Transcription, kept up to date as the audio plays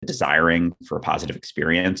desiring for a positive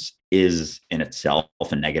experience is in itself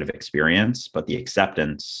a negative experience, but the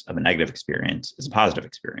acceptance of a negative experience is a positive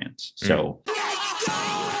experience. So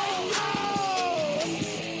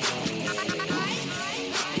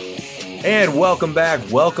And welcome back.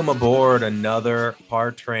 Welcome aboard another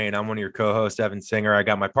Par Train. I'm one of your co-hosts, Evan Singer. I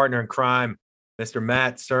got my partner in crime, Mr.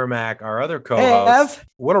 Matt Cermak, our other co-host. Hey,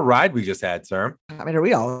 what a ride we just had, sir. I mean, are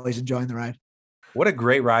we always enjoying the ride? What a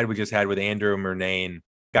great ride we just had with Andrew Murnane.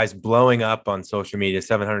 Guys blowing up on social media,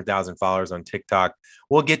 700,000 followers on TikTok.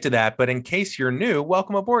 We'll get to that. But in case you're new,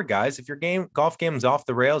 welcome aboard, guys. If your golf game is off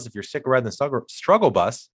the rails, if you're sick of riding the struggle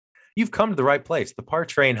bus, you've come to the right place. The Par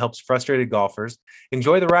Train helps frustrated golfers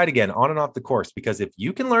enjoy the ride again on and off the course, because if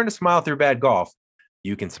you can learn to smile through bad golf,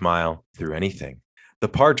 you can smile through anything. The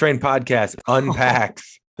Par Train podcast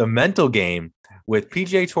unpacks the mental game with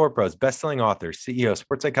PGA Tour pros, best-selling authors, CEOs,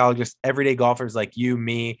 sports psychologists, everyday golfers like you,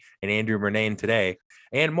 me, and Andrew Murnane today,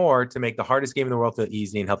 and more to make the hardest game in the world feel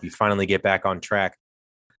easy and help you finally get back on track.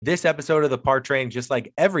 This episode of the Par Train, just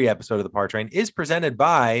like every episode of the Par Train, is presented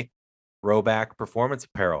by Rhoback Performance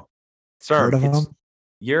Apparel. Sir,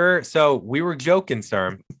 so we were joking,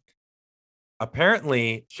 sir.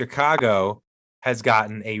 Apparently, Chicago has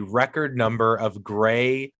gotten a record number of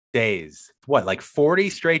gray days. What, like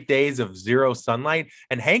 40 straight days of zero sunlight?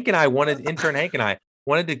 And intern Hank and I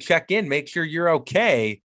wanted to check in, make sure you're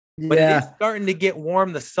okay. But It is starting to get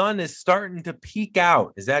warm. The sun is starting to peek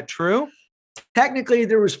out. Is that true? Technically,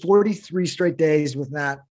 there was 43 straight days with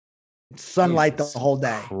not sunlight the whole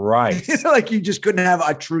day. Right. Like you just couldn't have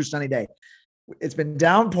a true sunny day. It's been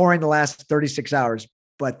downpouring the last 36 hours,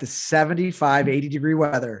 but the 75, 80 degree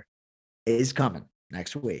weather is coming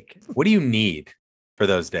next week. What do you need for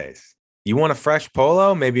those days? You want a fresh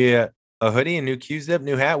polo, maybe a hoodie, a new Q-zip,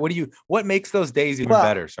 new hat? What makes those days even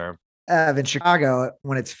better, sir? In Chicago,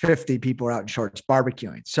 when it's 50, people are out in shorts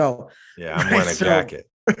barbecuing. So yeah, I'm wearing a jacket.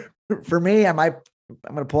 For me, I'm going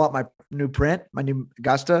to pull out my new print, my new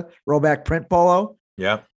Augusta Rhoback print polo.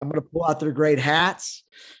 Yeah. I'm going to pull out their great hats.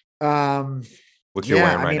 What you're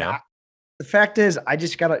wearing right now? The fact is, I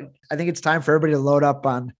think it's time for everybody to load up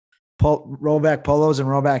on Rhoback polos and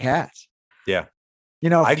Rhoback hats. Yeah.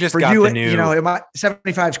 I just got the new,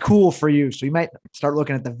 75 is cool for you. So you might start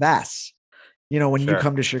looking at the vests, when you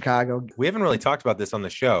come to Chicago. We haven't really talked about this on the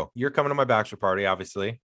show. You're coming to my bachelor party,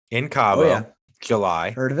 obviously, in Cabo. Oh, yeah. July.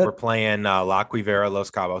 Heard of it? We're playing La Cuivera, Los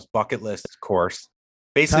Cabos, bucket list course.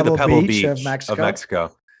 Basically the Pebble Beach of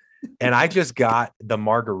Mexico. And I just got the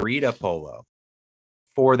margarita polo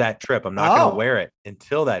for that trip. I'm not going to wear it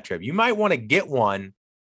until that trip. You might want to get one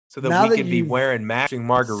so that we could be wearing matching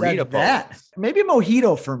margarita polos. Maybe a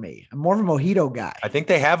mojito for me. I'm more of a mojito guy. I think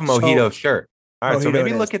they have a mojito shirt. All right, so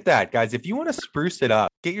maybe look at that, guys. If you want to spruce it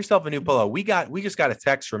up, get yourself a new polo. We just got a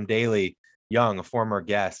text from Daly Young, a former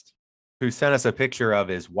guest, who sent us a picture of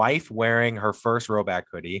his wife wearing her first Rhoback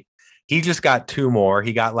hoodie. He just got two more.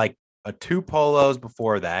 He got like two polos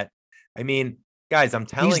before that. I mean, guys, I'm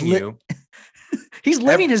telling you. He's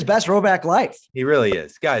living his best Rhoback life. He really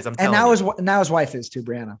is. Guys, I'm telling you. And now his wife is too,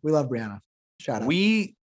 Brianna. We love Brianna. Shout out.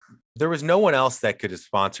 There was no one else that could have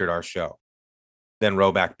sponsored our show than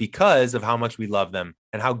Rhoback because of how much we love them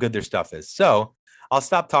and how good their stuff is. So I'll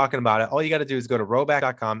stop talking about it. All you got to do is go to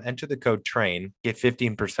rhoback.com, enter the code TRAIN, get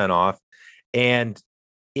 15% off. And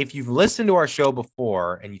if you've listened to our show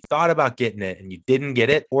before and you thought about getting it and you didn't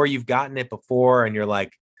get it, or you've gotten it before and you're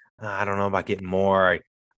like, I don't know about getting more,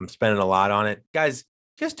 I'm spending a lot on it. Guys,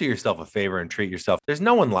 just do yourself a favor and treat yourself. There's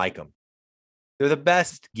no one like them. They're the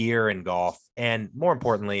best gear in golf. And more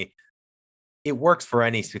importantly, it works for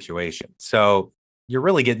any situation. So you're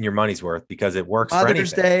really getting your money's worth because it works for anything.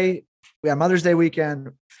 Mother's Day. We got Mother's Day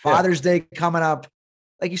weekend, Father's Day coming up.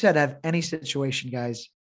 Like you said, have any situation, guys.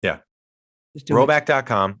 Yeah.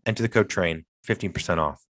 Rhoback.com, enter the code TRAIN, 15%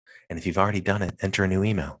 off. And if you've already done it, enter a new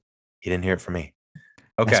email. You didn't hear it from me.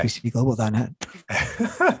 Okay. SBCglobal.net.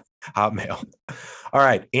 Hotmail. All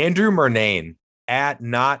right. Andrew Murnane, at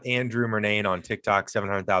not Andrew Murnane on TikTok,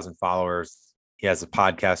 700,000 followers. He has a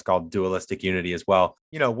podcast called Dualistic Unity as well.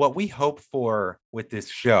 What we hope for with this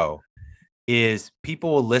show is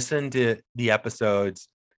people will listen to the episodes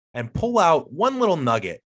and pull out one little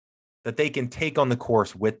nugget that they can take on the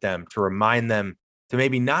course with them to remind them to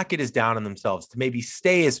maybe not get as down on themselves, to maybe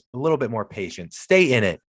stay as a little bit more patient, stay in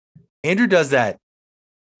it. Andrew does that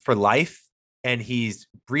for life, and he's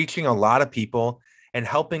reaching a lot of people and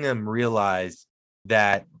helping them realize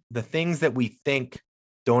that the things that we think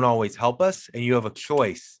don't always help us, and you have a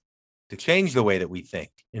choice to change the way that we think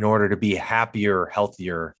in order to be a happier,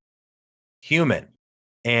 healthier human.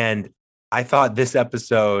 And I thought this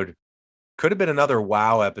episode could have been another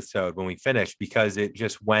wow episode when we finished, because it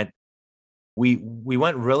just went, we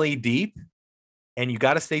went really deep, and you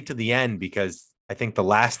got to stay to the end, because I think the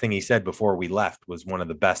last thing he said before we left was one of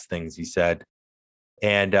the best things he said.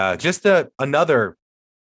 And just another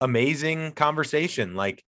amazing conversation.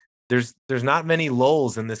 Like there's not many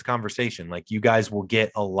lulls in this conversation. Like you guys will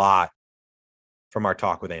get a lot from our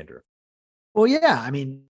talk with Andrew. Well, yeah. I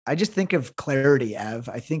mean, I just think of clarity, Ev.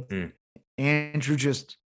 I think Andrew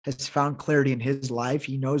just has found clarity in his life.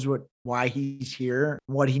 He knows why he's here,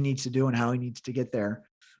 what he needs to do, and how he needs to get there.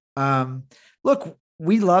 Look,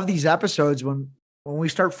 we love these episodes when we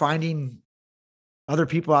start finding other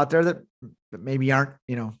people out there that maybe aren't,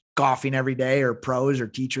 golfing every day, or pros or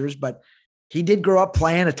teachers, but he did grow up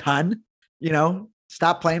playing a ton,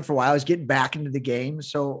 stopped playing for a while. He's getting back into the game.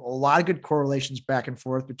 So a lot of good correlations back and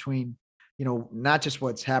forth between, not just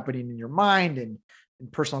what's happening in your mind and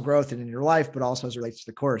personal growth and in your life, but also as it relates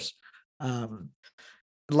to the course. I'd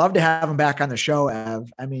love to have him back on the show,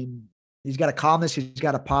 Ev. I mean, he's got a calmness, he's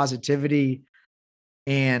got a positivity,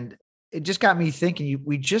 and it just got me thinking,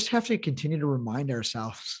 we just have to continue to remind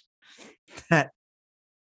ourselves that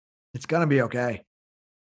it's going to be okay.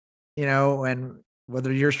 And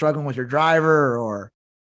whether you're struggling with your driver, or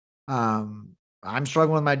I'm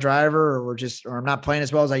struggling with my driver, or or I'm not playing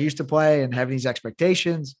as well as I used to play and having these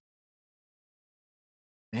expectations,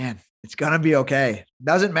 man, it's going to be okay.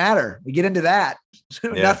 Doesn't matter. We get into that.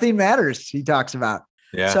 Yeah. Nothing matters. He talks about.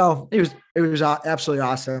 Yeah. So it was absolutely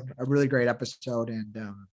awesome. A really great episode.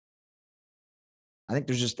 And I think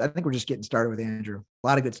we're just getting started with Andrew. A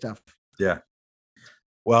lot of good stuff. Yeah.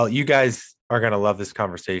 Well, you guys are going to love this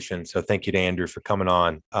conversation. So thank you to Andrew for coming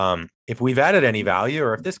on. If we've added any value,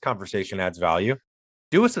 or if this conversation adds value,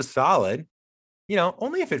 do us a solid,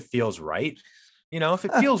 only if it feels right. If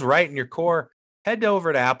it feels right in your core, head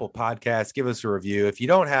over to Apple Podcasts, give us a review. If you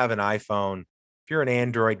don't have an iPhone, if you're an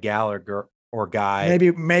Android gal or girl or guy,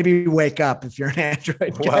 maybe wake up if you're an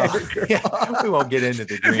Android guy or girl. Yeah, we won't get into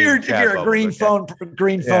the green. if you're a green phone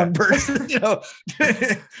person,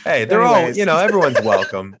 Hey, they're all, everyone's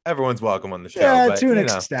welcome. Everyone's welcome on the show. Yeah, but, to an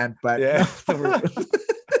extent, but yeah.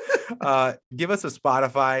 Give us a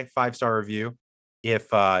Spotify 5-star review if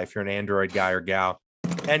you're an Android guy or gal,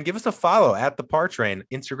 and give us a follow at the Par Train,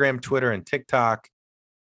 Instagram, Twitter, and TikTok.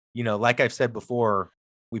 Like I've said before,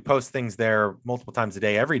 we post things there multiple times a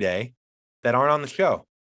day, every day, that aren't on the show.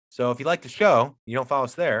 So if you like the show, you don't follow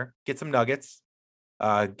us there, get some nuggets,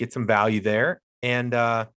 get some value there. And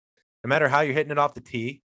no matter how you're hitting it off the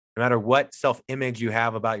tee, no matter what self-image you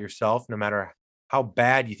have about yourself, no matter how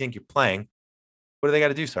bad you think you're playing, what do they got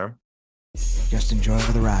to do, sir? Just enjoy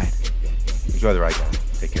the ride. Enjoy the ride,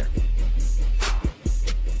 guys. Take care.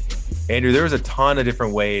 Andrew, there was a ton of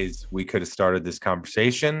different ways we could have started this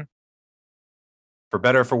conversation. For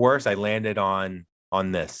better or for worse, I landed on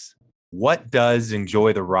this. What does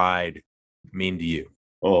enjoy the ride mean to you?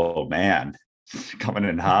 Oh, man. Coming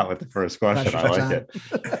in hot with the first question. I like it.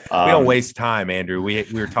 We don't waste time, Andrew. We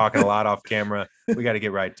were talking a lot off camera. We got to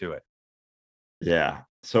get right to it. Yeah.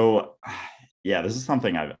 So, this is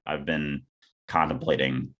something I've been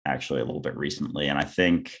contemplating actually a little bit recently. And I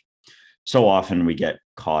think so often we get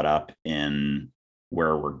caught up in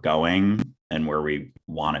where we're going and where we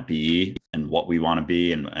want to be and what we want to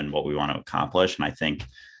be and what we want to accomplish. And I think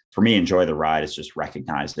for me, enjoy the ride is just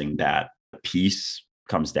recognizing that peace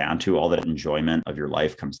comes down to, all that enjoyment of your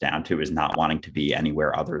life comes down to, is not wanting to be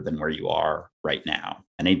anywhere other than where you are right now.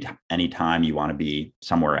 And anytime you want to be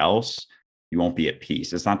somewhere else, you won't be at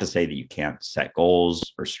peace. It's not to say that you can't set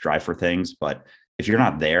goals or strive for things, but if you're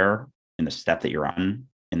not there in the step that you're on,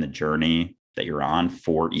 in the journey that you're on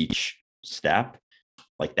for each step,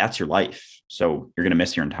 like that's your life. So you're going to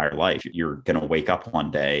miss your entire life. You're going to wake up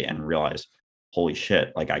one day and realize, holy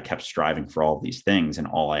shit, like I kept striving for all of these things, and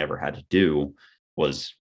all I ever had to do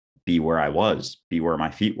was be where I was, be where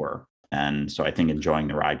my feet were. And so I think enjoying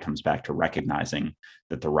the ride comes back to recognizing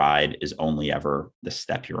that the ride is only ever the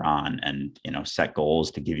step you're on, and, set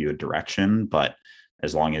goals to give you a direction. But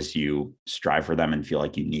as long as you strive for them and feel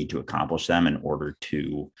like you need to accomplish them in order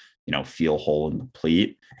to, feel whole and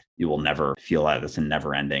complete, you will never feel that it's a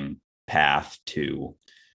never ending path to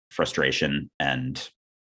frustration. And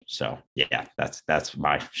so, that's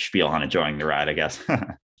my spiel on enjoying the ride, I guess.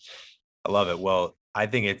 I love it. Well, I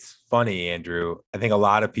think it's funny, Andrew. I think a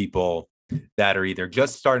lot of people that are either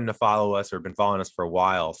just starting to follow us or been following us for a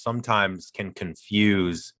while sometimes can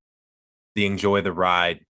confuse the enjoy the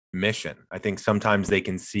ride mission. I think sometimes they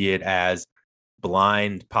can see it as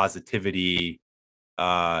blind positivity,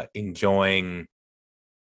 enjoying,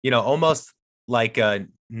 almost like a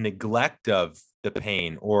neglect of the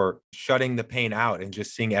pain or shutting the pain out and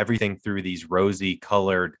just seeing everything through these rosy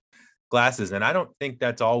colored glasses. And I don't think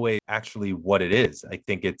that's always actually what it is. I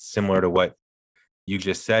think it's similar to what you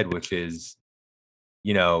just said, which is,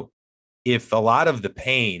 you know, if a lot of the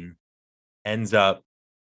pain ends up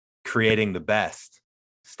creating the best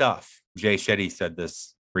stuff. Jay Shetty said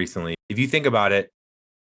this recently. If you think about it,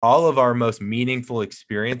 all of our most meaningful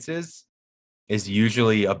experiences is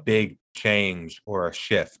usually a big change or a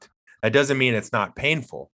shift. That doesn't mean it's not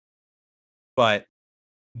painful, but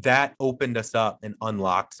that opened us up and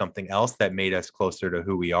unlocked something else that made us closer to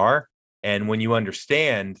who we are. And when you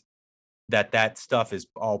understand that that stuff is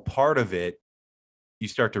all part of it, you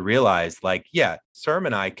start to realize, like, yeah, Serm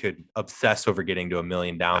and I could obsess over getting to 1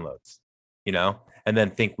 million downloads, you know, and then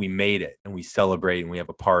think we made it and we celebrate and we have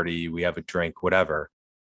a party, we have a drink, whatever.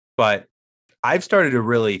 But I've started to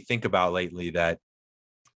really think about lately that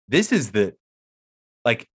this is the,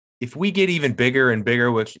 like, if we get even bigger and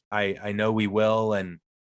bigger, which I know we will, and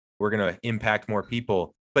we're going to impact more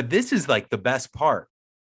people, but this is like the best part.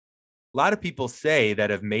 A lot of people say that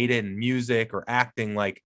have made it in music or acting,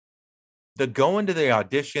 like, the going to the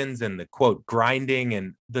auditions and the quote grinding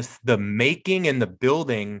and the making and the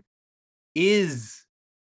building is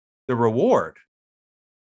the reward,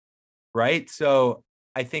 right? So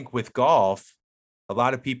I think with golf, a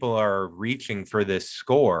lot of people are reaching for this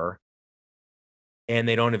score and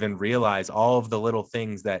they don't even realize all of the little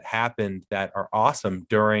things that happened that are awesome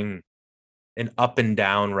during an up and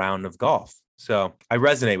down round of golf. So I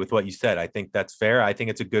resonate with what you said. I think that's fair. I think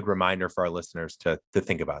it's a good reminder for our listeners to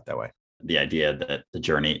think about that way. The idea that the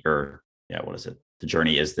journey, or yeah, what is it? The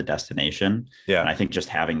journey is the destination. Yeah. And I think just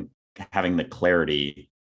having the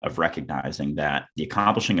clarity of recognizing that the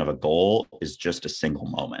accomplishing of a goal is just a single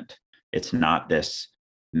moment. It's not this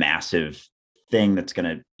massive thing that's going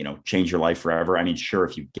to, change your life forever. I mean, sure,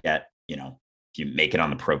 if you get, if you make it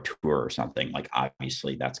on the pro tour or something, like,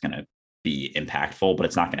 obviously that's going to be impactful, but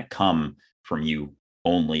it's not going to come from you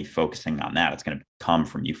only focusing on that. It's going to come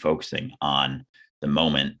from you focusing on the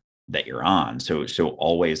moment that you're on. So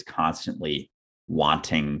always constantly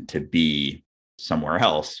wanting to be somewhere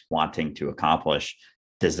else, wanting to accomplish,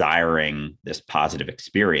 desiring this positive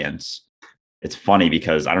experience. It's funny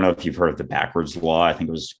because I don't know if you've heard of the backwards law. I think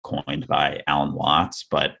it was coined by Alan Watts,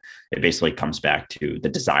 but it basically comes back to the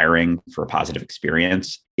desiring for a positive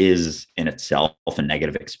experience is in itself a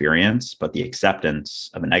negative experience, but the acceptance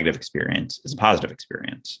of a negative experience is a positive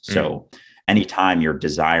experience. So anytime you're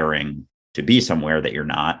desiring to be somewhere that you're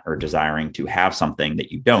not, or desiring to have something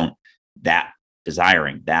that you don't, that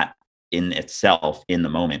desiring that in itself in the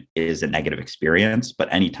moment is a negative experience.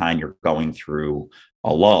 But anytime you're going through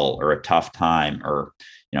a lull or a tough time, or,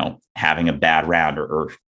 having a bad round,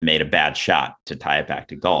 or made a bad shot, to tie it back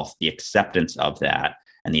to golf, the acceptance of that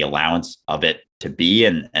and the allowance of it to be,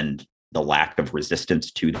 and the lack of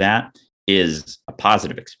resistance to that is a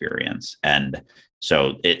positive experience. And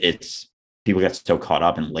so it's, people get so caught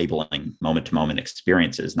up in labeling moment to moment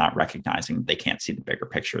experiences, not recognizing they can't see the bigger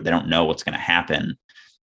picture. They don't know what's going to happen.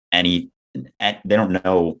 They don't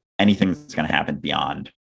know anything that's going to happen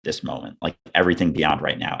beyond this moment. Like, everything beyond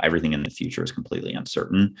right now, everything in the future is completely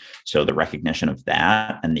uncertain. So the recognition of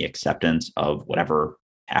that and the acceptance of whatever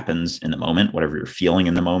happens in the moment, whatever you're feeling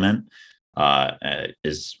in the moment,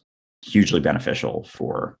 is hugely beneficial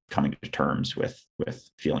for coming to terms with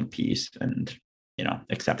feeling peace. And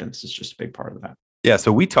acceptance is just a big part of that. Yeah.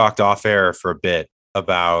 So we talked off air for a bit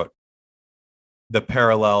about the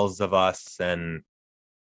parallels of us and,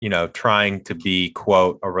 trying to be,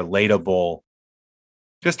 quote, a relatable,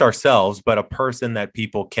 just ourselves, but a person that we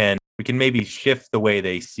can maybe shift the way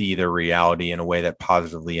they see their reality in a way that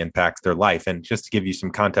positively impacts their life. And just to give you some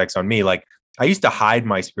context on me, like, I used to hide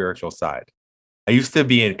my spiritual side. I used to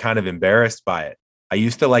be kind of embarrassed by it. I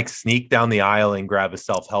used to sneak down the aisle and grab a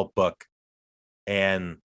self-help book.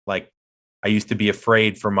 And I used to be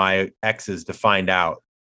afraid for my exes to find out,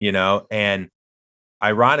 and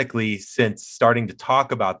ironically, since starting to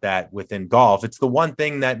talk about that within golf, it's the one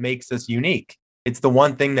thing that makes us unique. It's the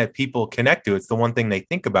one thing that people connect to. It's the one thing they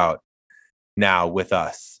think about now with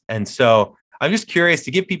us. And so I'm just curious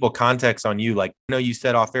to give people context on you. Like, you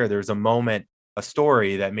said off air, there's a moment, a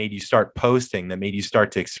story that made you start posting, that made you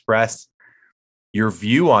start to express your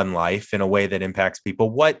view on life in a way that impacts people.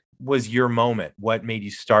 What was your moment? What made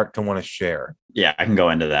you start to want to share? Yeah, I can go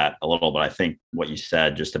into that a little, but I think what you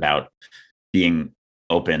said just about being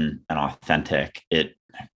open and authentic,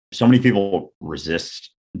 so many people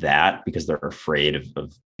resist that because they're afraid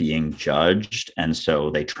of being judged. And so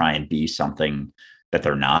they try and be something that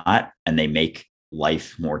they're not, and they make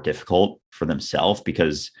life more difficult for themselves,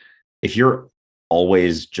 because if you're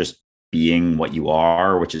always just being what you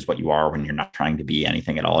are, which is what you are when you're not trying to be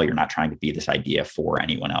anything at all. You're not trying to be this idea for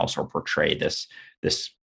anyone else or portray this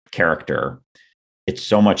character. It's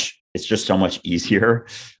just so much easier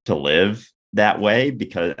to live that way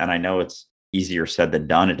because, and I know it's easier said than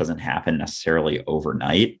done. It doesn't happen necessarily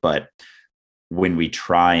overnight, but when we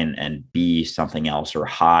try and be something else or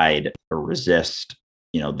hide or resist,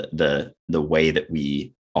 the way that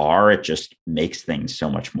we are, it just makes things so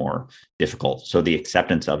much more difficult. So the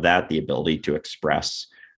acceptance of that, the ability to express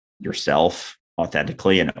yourself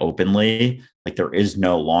authentically and openly, like there is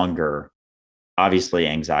no longer, obviously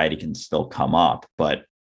anxiety can still come up, but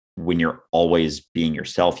when you're always being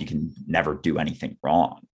yourself, you can never do anything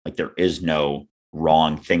wrong. Like there is no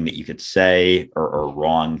wrong thing that you could say or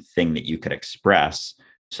wrong thing that you could express.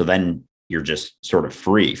 So then you're just sort of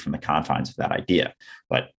free from the confines of that idea.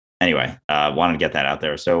 But anyway, wanted to get that out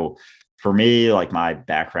there. So for me, like my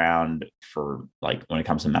background for like when it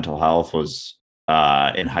comes to mental health was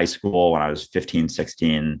in high school when I was 15,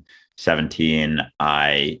 16, 17,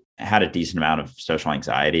 I had a decent amount of social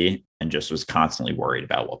anxiety and just was constantly worried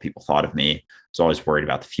about what people thought of me. I was always worried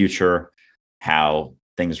about the future, how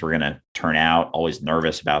things were going to turn out, always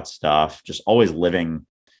nervous about stuff, just always living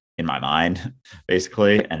in my mind,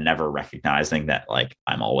 basically, and never recognizing that like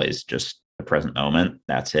I'm always just the present moment.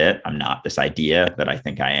 That's it. I'm not this idea that I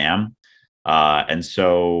think I am. And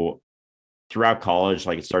so throughout college,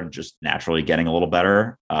 like it started just naturally getting a little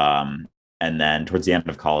better. And then towards the end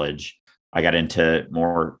of college, I got into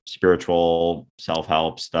more spiritual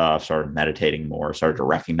self-help stuff, started meditating more, started to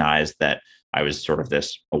recognize that I was sort of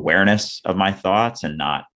this awareness of my thoughts and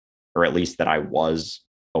not, or at least that I was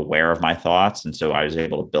aware of my thoughts. And so I was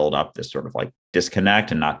able to build up this sort of like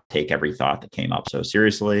disconnect and not take every thought that came up so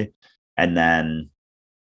seriously. And then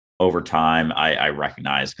over time, I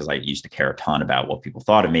recognized, because I used to care a ton about what people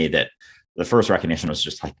thought of me, that the first recognition was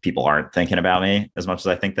just like people aren't thinking about me as much as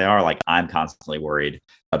I think they are. Like I'm constantly worried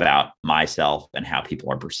about myself and how people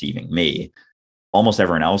are perceiving me. Almost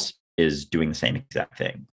everyone else is doing the same exact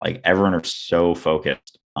thing. Like everyone are so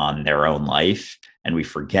focused on their own life, and we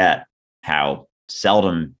forget how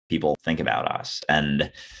seldom people think about us.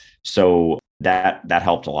 And so that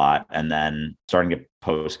helped a lot. And then starting to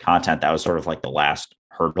post content, that was sort of like the last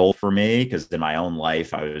hurdle for me, because in my own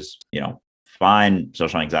life I was, fine.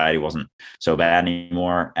 Social anxiety wasn't so bad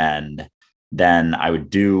anymore. And then I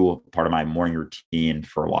would do part of my morning routine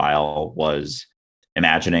for a while was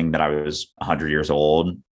imagining that I was 100 years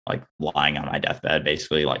old, like lying on my deathbed,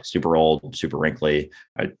 basically like super old, super wrinkly.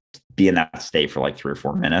 I'd be in that state for like 3 or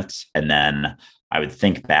 4 minutes. And then I would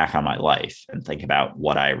think back on my life and think about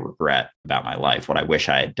what I regret about my life, what I wish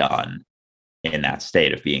I had done in that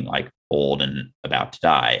state of being like old and about to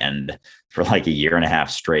die. And for like a year and a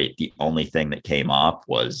half straight, the only thing that came up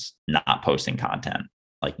was not posting content,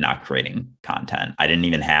 like not creating content. I didn't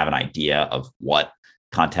even have an idea of what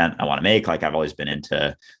content I want to make. Like I've always been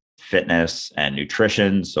into fitness and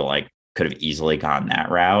nutrition. So like could have easily gone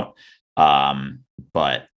that route.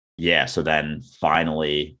 But yeah, so then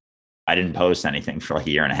finally I didn't post anything for like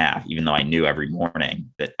a year and a half, even though I knew every morning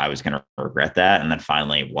that I was going to regret that. And then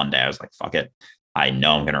finally one day I was like, fuck it. I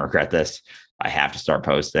know I'm going to regret this. I have to start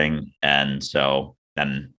posting. And so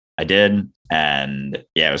then I did. And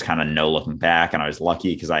yeah, it was kind of no looking back. And I was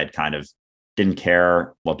lucky because I had kind of didn't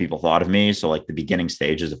care what people thought of me. So like the beginning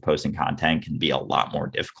stages of posting content can be a lot more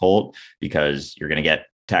difficult because you're going to get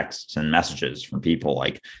texts and messages from people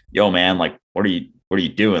like, yo, man, like, what are you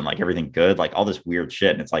doing? Like everything good? Like all this weird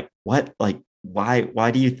shit. And it's like, what? Like,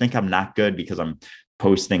 why do you think I'm not good because I'm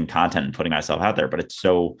posting content and putting myself out there? But it's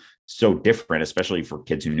so different, especially for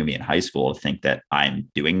kids who knew me in high school, to think that I'm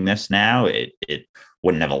doing this now. It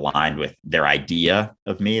wouldn't have aligned with their idea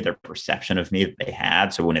of me, their perception of me that they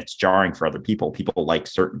had. So when it's jarring for other people like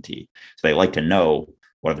certainty. So they like to know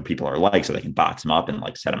what other people are like so they can box them up and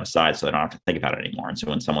like set them aside so they don't have to think about it anymore. And so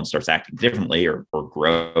when someone starts acting differently or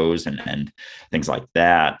grows and things like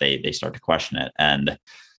that, they start to question it. And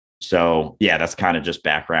so, yeah, that's kind of just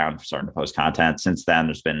background for starting to post content. Since then,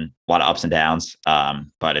 there's been a lot of ups and downs,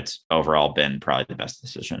 but it's overall been probably the best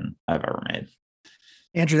decision I've ever made.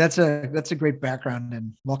 Andrew, that's a great background,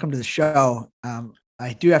 and welcome to the show.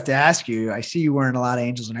 I do have to ask you, I see you wearing a lot of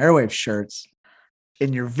Angels and Airwaves shirts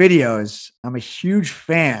in your videos. I'm a huge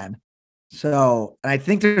fan. So I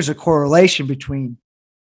think there's a correlation between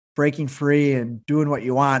breaking free and doing what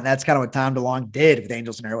you want. That's kind of what Tom DeLonge did with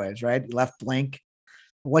Angels and Airwaves, right? He left Blink.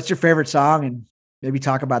 What's your favorite song? And maybe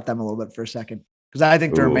talk about them a little bit for a second, because I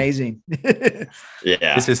think they're amazing.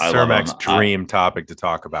 Yeah. This is Cermak's dream topic to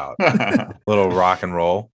talk about. Little rock and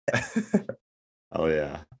roll. Oh,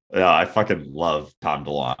 yeah. Yeah, I fucking love Tom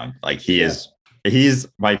DeLonge. Like he is he's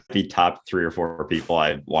might be top 3 or 4 people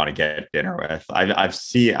I want to get dinner with.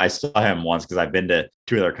 I saw him once because I've been to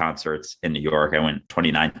 2 of their concerts in New York. I went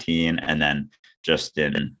 2019 and then just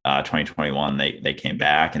in 2021 they came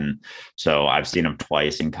back, and so I've seen them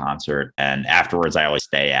twice in concert, and afterwards I always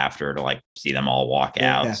stay after to like see them all walk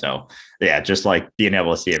out. So yeah, just like being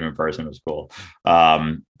able to see him in person was cool.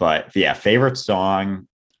 But yeah, favorite song,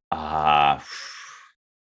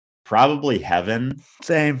 probably Heaven.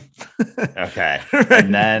 Same. Okay.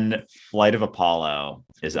 And then Flight of Apollo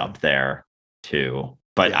is up there too.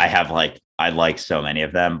 But I like so many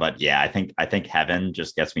of them. But yeah, I think Heaven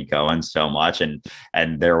just gets me going so much. And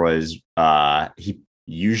there was he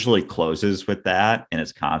usually closes with that in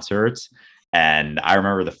his concerts. And I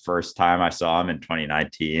remember the first time I saw him in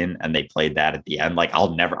 2019 and they played that at the end. Like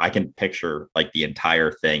I can picture like the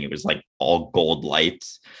entire thing. It was like all gold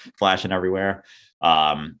lights flashing everywhere.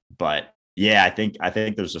 But yeah, I think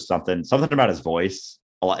there's just something about his voice.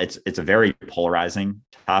 It's a very polarizing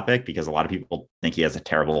topic because a lot of people think he has a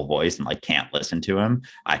terrible voice and like can't listen to him.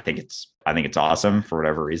 I think it's awesome for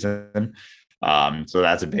whatever reason. So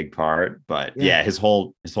that's a big part. But yeah, his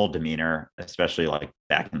whole demeanor, especially like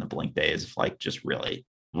back in the Blink days, like just really,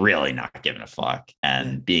 really not giving a fuck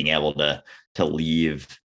and being able to leave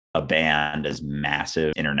a band as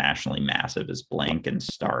massive, internationally massive as Blink and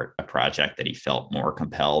start a project that he felt more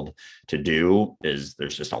compelled to do there's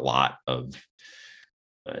just a lot of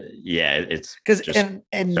it's because just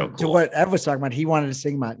and so cool. To what Ev was talking about, he wanted to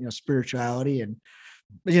sing about spirituality and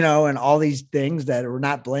and all these things that were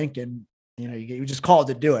not Blink, and you just called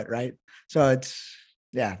to do it, right? So it's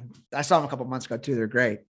I saw them a couple months ago too. They're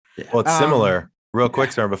great. Well, it's similar. Real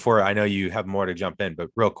quick, sir, before I know you have more to jump in, but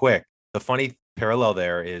real quick, the funny parallel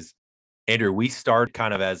there is, Andrew, we start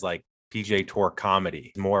kind of as like PGA Tour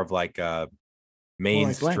comedy, more of like a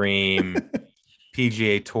mainstream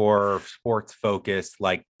PGA Tour sports focus,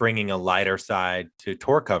 like bringing a lighter side to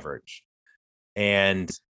tour coverage.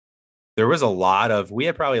 And there was a lot of, we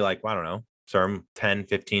had probably like, I don't know, some 10,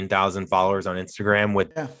 15,000 followers on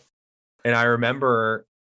Instagram and I remember,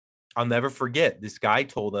 I'll never forget, this guy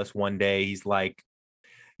told us one day, he's like,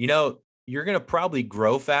 you're going to probably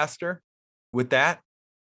grow faster with that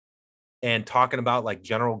and talking about like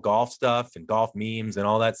general golf stuff and golf memes and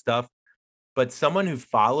all that stuff. But someone who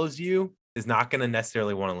follows you is not going to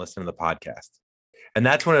necessarily want to listen to the podcast. And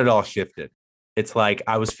that's when it all shifted. It's like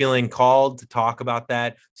I was feeling called to talk about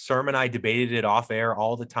that. Serm and I debated it off air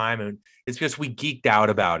all the time. And it's just we geeked out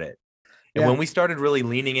about it. And when we started really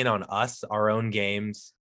leaning in on us, our own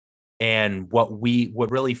games, and what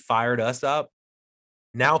really fired us up,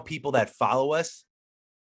 now people that follow us,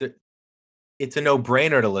 it's a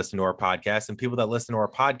no-brainer to listen to our podcast. And people that listen to our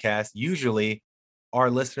podcast usually are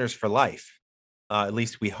listeners for life. At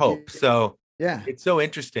least we hope. So it's so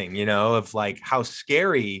interesting, of like how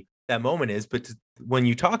scary that moment is. But when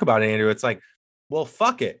you talk about it, Andrew, it's like, well,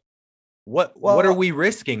 fuck it. What are we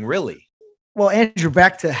risking, really? Well, Andrew,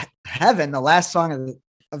 back to Heaven, the last song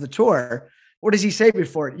of the tour. What does he say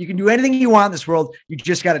before it? You can do anything you want in this world. You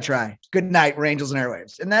just got to try. Good night, Angels and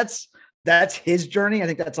Airwaves. And that's his journey. I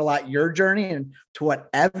think that's a lot your journey. And to what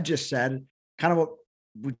Ev just said, kind of what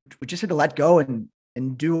we just had to let go and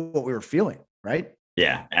do what we were feeling, right?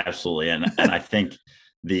 Yeah, absolutely. And I think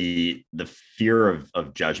the fear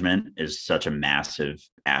of judgment is such a massive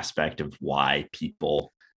aspect of why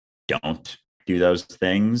people don't do those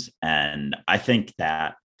things. And I think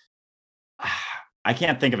that I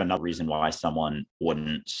can't think of another reason why someone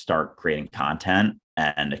wouldn't start creating content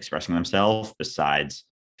and expressing themselves besides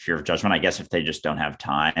fear of judgment. I guess if they just don't have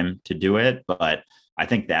time to do it, but I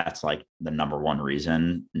think that's like the number one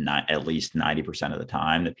reason, not at least 90% of the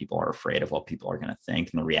time, that people are afraid of what people are going to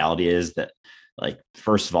think. And the reality is that, like,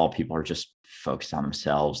 first of all, people are just focused on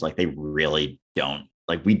themselves. Like, they really don't,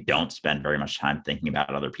 like, we don't spend very much time thinking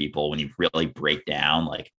about other people. When you really break down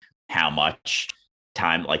like how much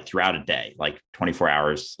time, like throughout a day, like 24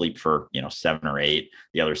 hours sleep for 7 or 8,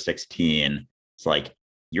 the other 16, it's like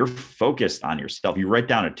you're focused on yourself. You write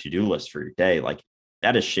down a to-do list for your day, like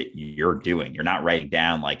that is shit you're doing. You're not writing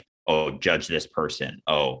down like, oh, judge this person,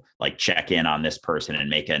 oh, like check in on this person and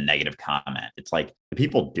make a negative comment. It's like the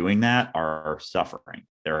people doing that are suffering,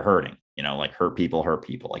 they're hurting, like hurt people.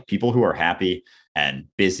 Like people who are happy and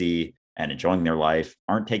busy and enjoying their life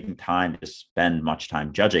aren't taking time to spend much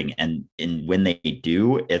time judging. And when they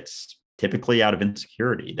do, it's typically out of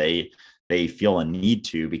insecurity. They feel a need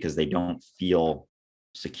to, because they don't feel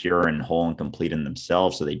secure and whole and complete in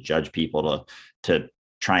themselves. So they judge people to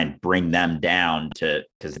try and bring them down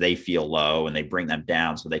because they feel low, and they bring them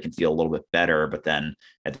down so they can feel a little bit better. But then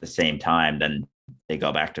at the same time, then they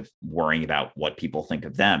go back to worrying about what people think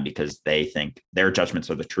of them because they think their judgments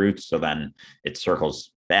are the truth. So then it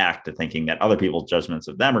circles back to thinking that other people's judgments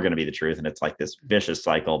of them are going to be the truth. And it's like this vicious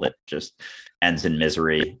cycle that just ends in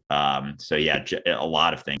misery. So yeah, a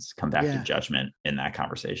lot of things come back to judgment in that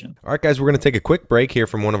conversation. All right, guys, we're going to take a quick break here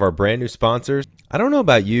from one of our brand new sponsors. I don't know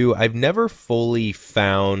about you. I've never fully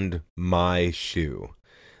found my shoe.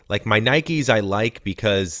 Like my Nikes I like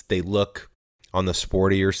because they look on the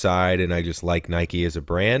sportier side and I just like Nike as a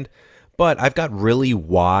brand. But I've got really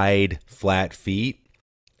wide, flat feet.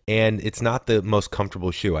 And it's not the most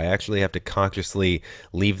comfortable shoe. I actually have to consciously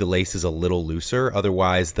leave the laces a little looser.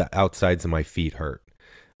 Otherwise, the outsides of my feet hurt.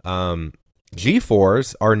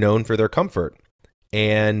 G4s are known for their comfort.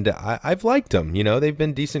 And I've liked them. You know, they've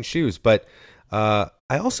been decent shoes. But I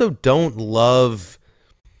also don't love...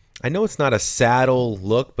 I know it's not a saddle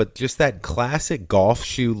look, but just that classic golf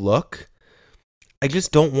shoe look. I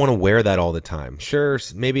just don't want to wear that all the time. Sure,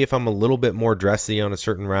 maybe if I'm a little bit more dressy on a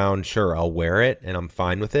certain round, sure, I'll wear it and I'm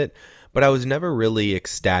fine with it. But I was never really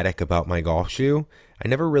ecstatic about my golf shoe. I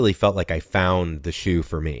never really felt like I found the shoe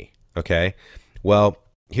for me. Okay? Well,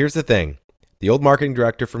 here's the thing. The old marketing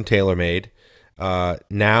director from TaylorMade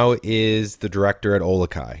now is the director at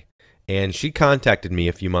Olakai. And she contacted me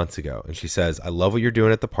a few months ago and she says, I love what you're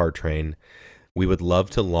doing at the Part Train. We would love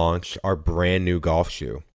to launch our brand new golf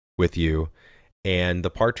shoe with you and the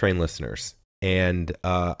Part Train listeners. And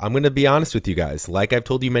I'm going to be honest with you guys. Like I've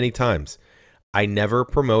told you many times, I never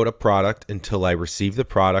promote a product until I receive the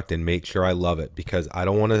product and make sure I love it because I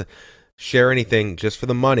don't want to share anything just for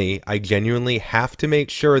the money. I genuinely have to make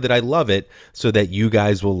sure that I love it so that you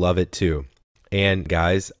guys will love it too. And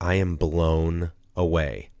guys, I am blown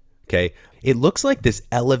away. Okay. It looks like this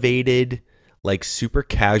elevated, like super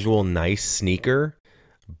casual, nice sneaker,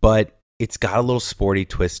 but it's got a little sporty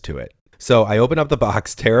twist to it. So I opened up the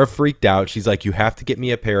box. Tara freaked out. She's like, you have to get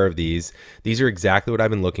me a pair of these. These are exactly what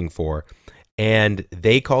I've been looking for. And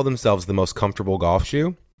they call themselves the most comfortable golf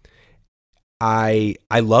shoe. I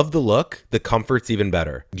love the look. The comfort's even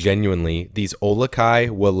better. Genuinely, these Olakai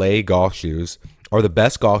Wale golf shoes are the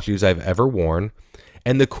best golf shoes I've ever worn.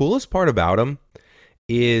 And the coolest part about them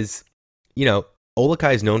is, you know,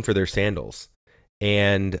 Olakai is known for their sandals.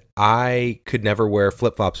 And I could never wear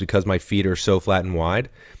flip-flops because my feet are so flat and wide.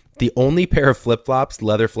 The only pair of flip-flops,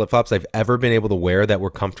 leather flip-flops I've ever been able to wear that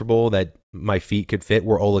were comfortable, that my feet could fit,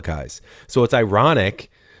 were Olakai's. So it's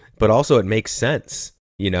ironic, but also it makes sense,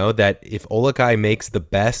 you know, that if Olakai makes the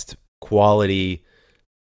best quality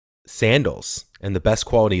sandals and the best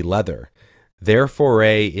quality leather, their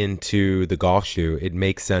foray into the golf shoe, it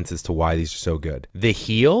makes sense as to why these are so good. The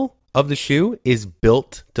heel of the shoe is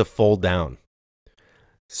built to fold down.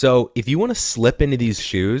 So if you want to slip into these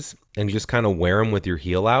shoes and just kind of wear them with your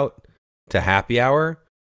heel out to happy hour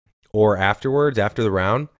or afterwards, after the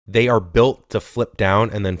round, they are built to flip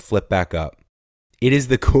down and then flip back up. It is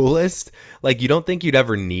the coolest. Like, you don't think you'd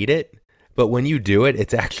ever need it, but when you do it,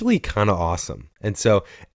 it's actually kind of awesome. And so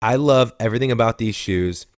I love everything about these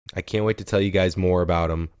shoes. I can't wait to tell you guys more about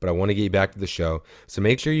them, but I want to get you back to the show. So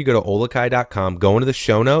make sure you go to olakai.com, go into the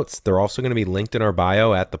show notes. They're also going to be linked in our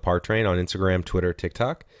bio at the Part Train on Instagram, Twitter,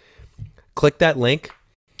 TikTok. Click that link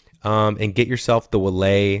and get yourself the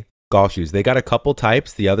Wale golf shoes. They got a couple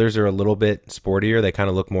types. The others are a little bit sportier. They kind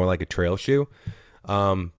of look more like a trail shoe.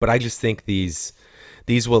 But I just think these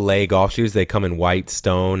Wale golf shoes, they come in white,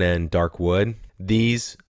 stone, and dark wood.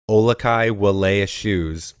 These Olakai Wale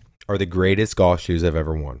shoes are the greatest golf shoes I've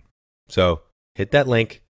ever worn. So hit that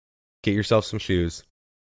link, get yourself some shoes,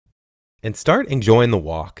 and start enjoying the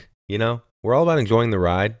walk. You know, we're all about enjoying the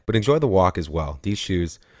ride, but enjoy the walk as well. These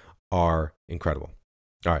shoes are incredible.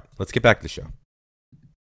 All right, let's get back to the show.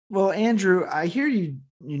 Well, Andrew, I hear you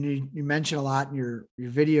mention a lot in your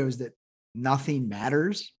videos that nothing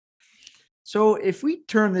matters. So if we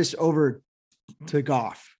turn this over to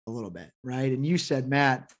golf a little bit, right? And you said,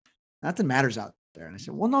 Matt, nothing matters out there. And I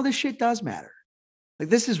said, well, no, this shit does matter. Like,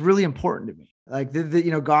 this is really important to me. Like,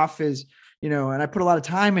 golf is, and I put a lot of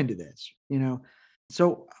time into this,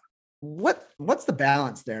 So what's the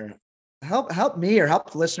balance there? Help me or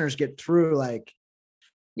help the listeners get through, like,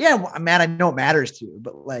 yeah, Matt, I know it matters to you,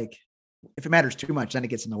 but like, if it matters too much, then it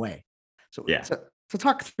gets in the way. So, yeah. So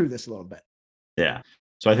talk through this a little bit. Yeah.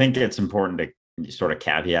 So I think it's important to sort of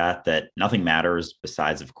caveat that nothing matters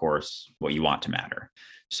besides, of course, what you want to matter.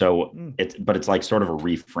 So it's like sort of a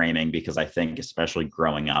reframing, because I think especially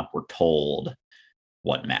growing up, we're told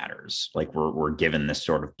what matters. Like we're given this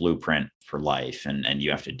sort of blueprint for life, and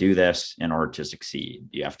you have to do this in order to succeed.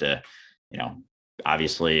 You have to,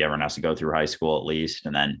 obviously everyone has to go through high school at least.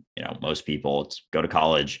 And then, most people, it's go to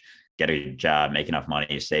college, get a job, make enough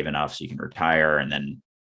money, save enough so you can retire, and then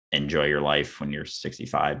enjoy your life when you're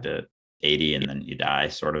 65 to 80 and then you die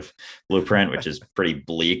sort of blueprint, which is pretty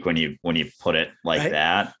bleak when you put it like Right.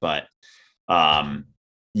 that. But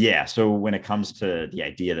yeah, so when it comes to the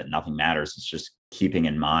idea that nothing matters, it's just keeping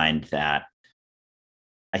in mind that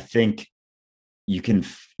I think you can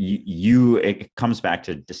it comes back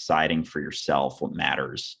to deciding for yourself what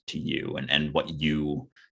matters to you and what you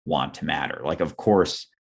want to matter. Like, of course,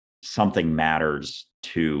 something matters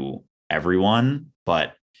to everyone,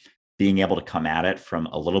 but being able to come at it from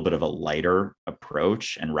a little bit of a lighter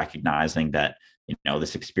approach and recognizing that,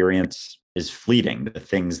 this experience is fleeting. The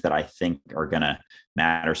things that I think are going to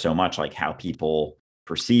matter so much, like how people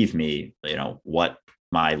perceive me, what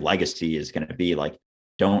my legacy is going to be, like,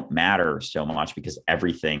 don't matter so much because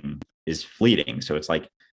everything is fleeting. So it's like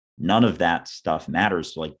none of that stuff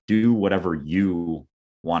matters. So like, do whatever you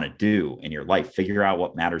want to do in your life, figure out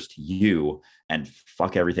what matters to you and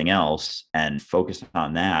fuck everything else and focus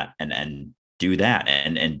on that and do that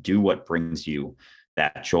and do what brings you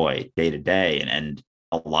that joy day to day. And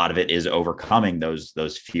a lot of it is overcoming those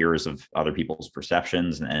fears of other people's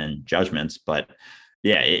perceptions and judgments. But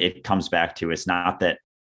yeah, it comes back to, it's not that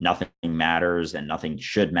nothing matters and nothing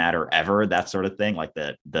should matter ever, that sort of thing, like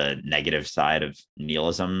the negative side of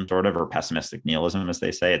nihilism, sort of, or pessimistic nihilism, as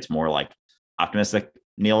they say. It's more like optimistic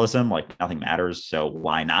nihilism, like nothing matters, so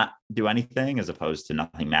why not do anything, as opposed to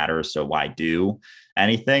nothing matters, so why do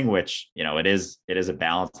anything, which, it is a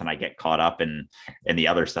balance. And I get caught up in the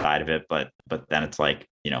other side of it, but then it's like,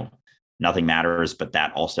 nothing matters, but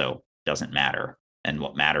that also doesn't matter. And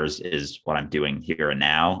what matters is what I'm doing here and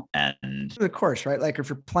now. And of course, right? Like if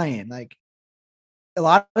you're playing, like a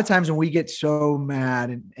lot of times when we get so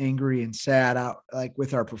mad and angry and sad out, like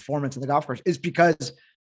with our performance in the golf course, is because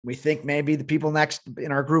we think maybe the people next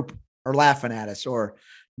in our group are laughing at us, or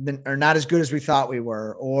are not as good as we thought we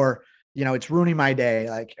were, or it's ruining my day,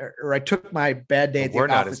 like, or I took my bad day. We're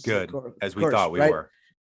not as good as we thought we were.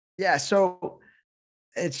 Yeah, so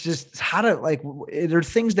it's just how to, like, there are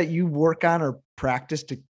things that you work on or practice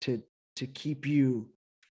to keep you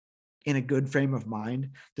in a good frame of mind,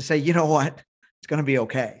 to say, you know what, it's going to be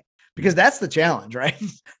okay, because that's the challenge, right?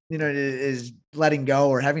 Is letting go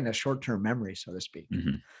or having a short-term memory, so to speak.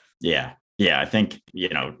 Mm-hmm. Yeah. I think,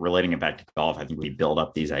 relating it back to golf, I think we build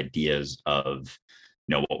up these ideas of,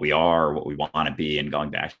 what we are, what we want to be, and going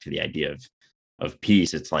back to the idea of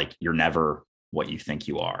peace. It's like, you're never what you think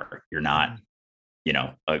you are. You're not,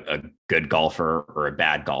 a good golfer or a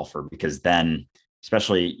bad golfer, because then,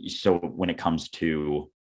 especially so when it comes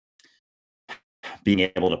to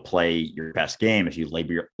being able to play your best game, if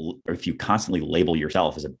you constantly label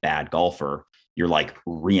yourself as a bad golfer, you're like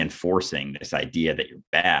reinforcing this idea that you're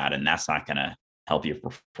bad, and that's not going to help you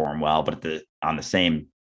perform well. But on the same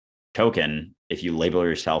token, if you label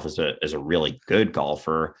yourself as a really good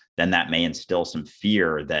golfer, then that may instill some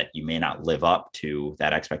fear that you may not live up to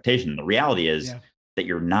that expectation. The reality is that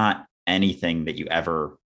you're not anything that you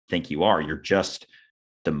ever think you are. You're just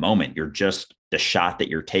the moment. You're just the shot that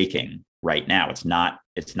you're taking right now. It's not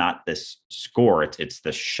this score. It's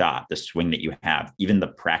the shot, the swing that you have, even the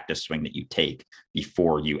practice swing that you take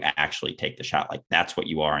before you actually take the shot. Like, that's what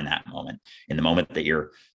you are in that moment. In the moment that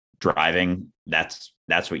you're driving, that's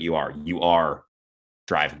what you are. You are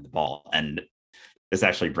driving the ball. And this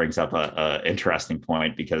actually brings up a interesting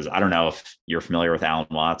point, because I don't know if you're familiar with Alan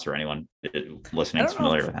Watts, or anyone listening is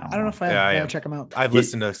familiar with Alan Watts. I don't know if I am. Check him out. I've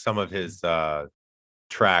listened to some of his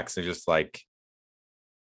tracks, and just like,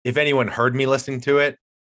 if anyone heard me listening to it,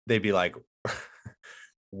 they'd be like,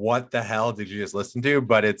 what the hell did you just listen to?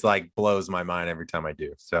 But it's like blows my mind every time I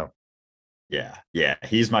do. So yeah,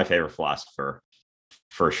 he's my favorite philosopher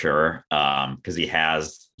for sure. Because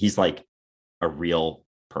he's like a real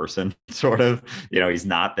person, sort of. He's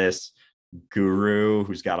not this guru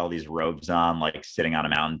who's got all these robes on, like sitting on a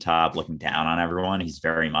mountaintop looking down on everyone. He's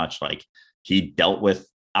very much like, he dealt with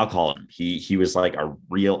alcoholism. He was like a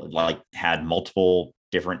real, like, had multiple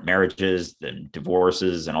different marriages and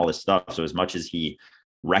divorces and all this stuff. So as much as he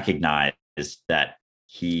recognized that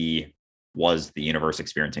he was the universe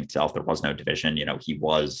experiencing itself, there was no division, he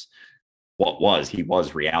was he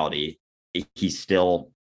was reality, he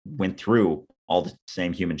still went through all the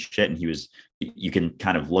same human shit. And you can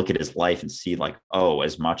kind of look at his life and see, like, oh,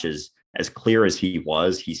 as much as clear as he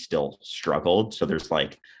was, he still struggled. So there's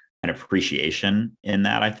like an appreciation in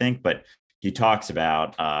that, I think. But he talks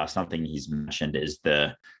about something he's mentioned is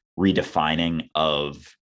the redefining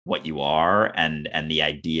of what you are, and the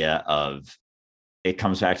idea of, it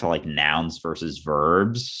comes back to like nouns versus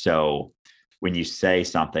verbs. So when you say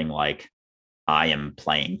something like, I am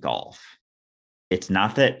playing golf, it's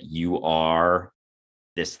not that you are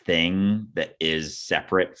this thing that is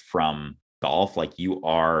separate from golf. Like, you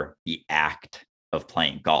are the act of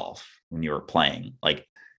playing golf when you're playing. Like,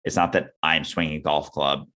 it's not that I'm swinging a golf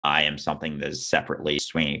club. I am something that is separately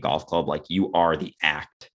swinging a golf club. Like, you are the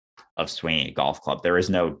act of swinging a golf club. There is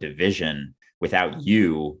no division. Without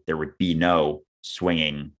you, there would be no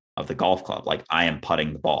swinging of the golf club. Like, I am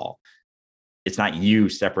putting the ball. It's not you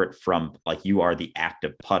separate from, like, you are the act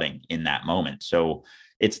of putting in that moment. So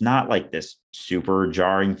it's not like this super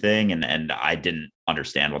jarring thing. And I didn't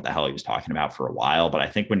understand what the hell he was talking about for a while. But I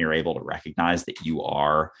think when you're able to recognize that you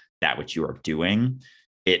are that which you are doing,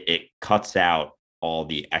 it cuts out all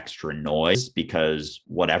the extra noise, because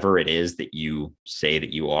whatever it is that you say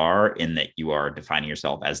that you are, in that you are defining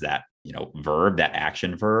yourself as that, verb, that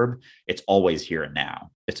action verb, it's always here and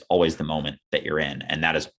now. It's always the moment that you're in. And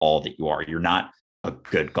that is all that you are. You're not a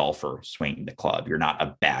good golfer swinging the club. You're not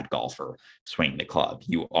a bad golfer swinging the club.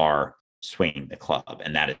 You are swinging the club.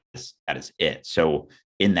 And that is it. So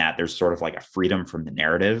in that, there's sort of like a freedom from the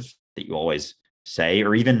narrative that you always say,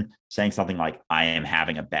 or even saying something like, I am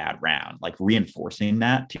having a bad round, like reinforcing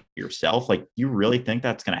that to yourself. Like, you really think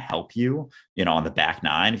that's going to help you, on the back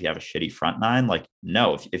nine, if you have a shitty front nine? Like,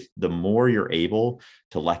 no, if the more you're able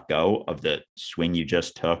to let go of the swing you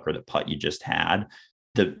just took or the putt you just had,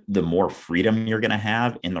 the more freedom you're going to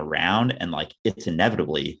have in the round. And like, it's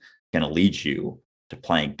inevitably going to lead you to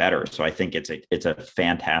playing better. So I think it's a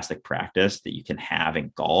fantastic practice that you can have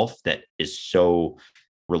in golf that is so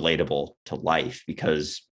relatable to life,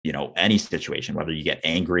 because any situation, whether you get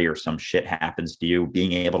angry or some shit happens to you,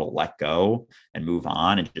 being able to let go and move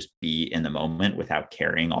on and just be in the moment without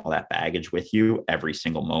carrying all that baggage with you every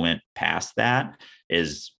single moment past that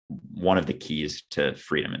is one of the keys to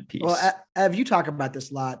freedom and peace. Well, Ev, you talk about this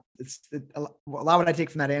a lot. A lot what I take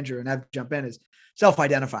from that, Andrew, and Ev jump in, is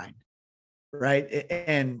self-identifying, right?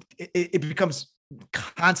 And it becomes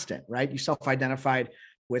constant, right? You self-identified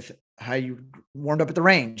with how you warmed up at the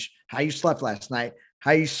range, how you slept last night,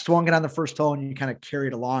 how you swung it on the first hole, and you kind of carry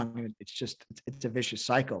it along. And it's a vicious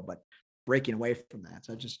cycle, but breaking away from that.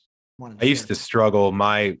 So I used to struggle.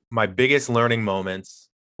 My biggest learning moments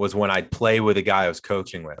was when I'd play with a guy I was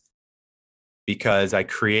coaching with, because I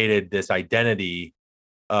created this identity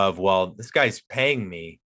of, well, this guy's paying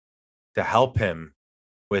me to help him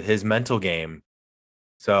with his mental game,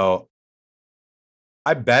 so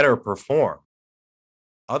I better perform.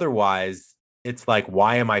 Otherwise, it's like,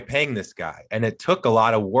 why am I paying this guy? And it took a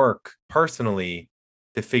lot of work personally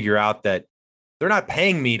to figure out that they're not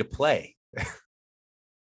paying me to play.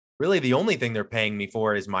 Really, the only thing they're paying me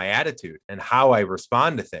for is my attitude and how I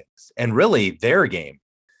respond to things, and really their game.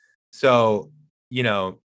 So,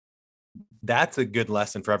 that's a good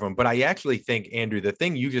lesson for everyone. But I actually think, Andrew, the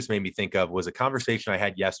thing you just made me think of was a conversation I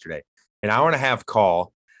had yesterday, an hour and a half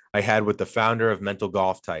call I had with the founder of Mental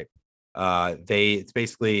Golf Type. It's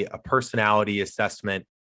basically a personality assessment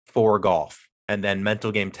for golf, and then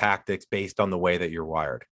mental game tactics based on the way that you're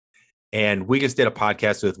wired. And we just did a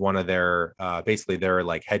podcast with one of their, basically their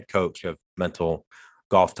like head coach of Mental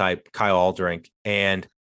Golf Type, Kyle Aldrink. And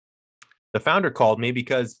the founder called me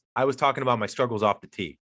because I was talking about my struggles off the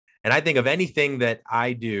tee. And I think of anything that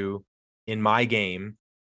I do in my game,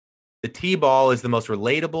 the tee ball is the most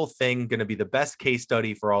relatable thing, going to be the best case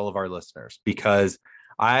study for all of our listeners, because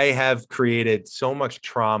I have created so much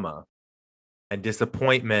trauma and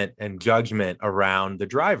disappointment and judgment around the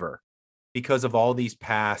driver because of all these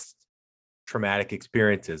past traumatic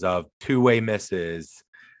experiences of two-way misses,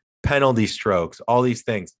 penalty strokes, all these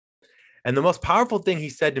things. And the most powerful thing he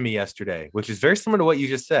said to me yesterday, which is very similar to what you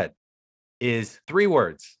just said, is 3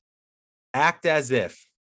 words: act as if.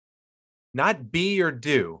 Not be or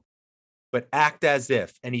do, but act as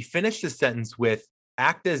if. And he finished the sentence with,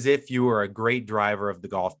 act as if you are a great driver of the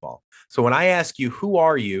golf ball. So when I ask you, who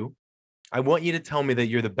are you? I want you to tell me that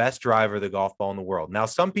you're the best driver of the golf ball in the world. Now,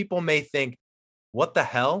 some people may think, what the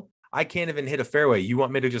hell? I can't even hit a fairway. You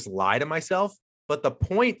want me to just lie to myself? But the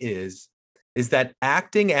point is that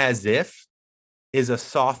acting as if is a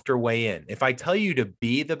softer way in. If I tell you to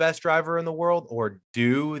be the best driver in the world or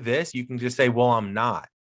do this, you can just say, well, I'm not.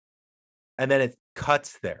 And then it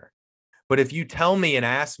cuts there. But if you tell me and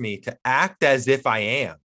ask me to act as if I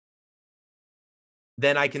am,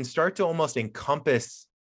 then I can start to almost encompass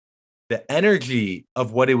the energy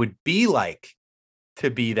of what it would be like to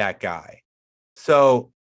be that guy.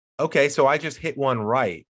 So, okay, so I just hit one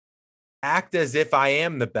right. Act as if I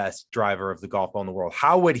am the best driver of the golf ball in the world.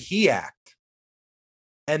 How would he act?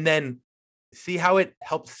 And then see how it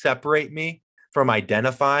helps separate me from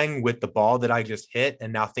identifying with the ball that I just hit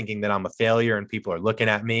and now thinking that I'm a failure and people are looking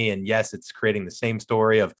at me. And yes, it's creating the same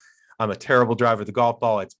story of I'm a terrible driver of the golf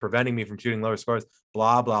ball. It's preventing me from shooting lower scores,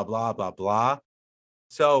 blah, blah, blah, blah, blah.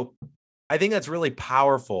 So I think that's really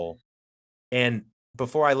powerful. And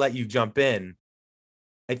before I let you jump in,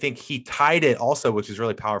 I think he tied it also, which is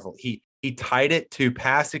really powerful. He tied it to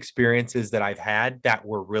past experiences that I've had that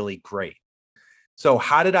were really great. So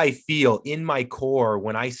how did I feel in my core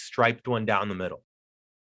when I striped one down the middle?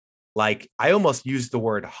 Like I almost used the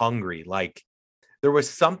word hungry. Like there was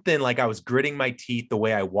something like I was gritting my teeth the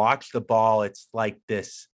way I watched the ball. It's like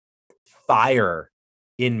this fire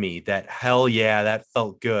in me that hell yeah, that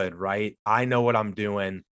felt good, right? I know what I'm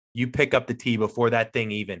doing. You pick up the tee before that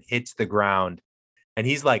thing even hits the ground. And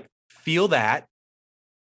he's like, feel that,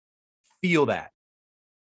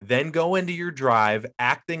 then go into your drive,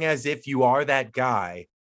 acting as if you are that guy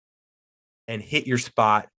and hit your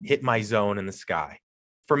spot, hit my zone in the sky.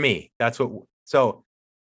 For me, that's what, so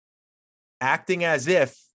acting as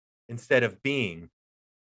if instead of being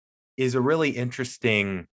is a really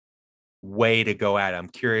interesting way to go at it. I'm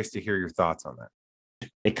curious to hear your thoughts on that.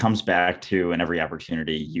 It comes back to, in every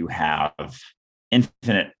opportunity, you have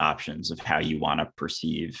infinite options of how you want to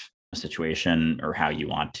perceive a situation or how you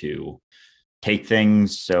want to take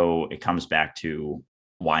things. So it comes back to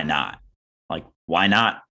why not? Like, why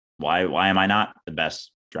not? Why am I not the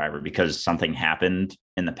best driver? Because something happened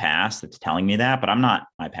in the past that's telling me that, but I'm not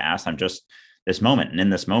my past. I'm just this moment. And in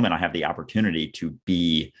this moment, I have the opportunity to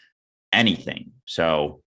be anything.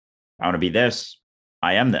 So I want to be this.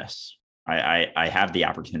 I am this. I have the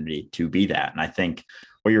opportunity to be that. And I think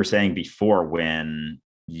what you were saying before, when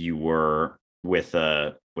you were with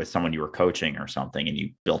someone you were coaching or something, and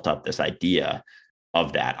you built up this idea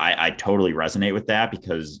of that, I totally resonate with that,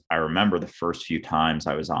 because I remember the first few times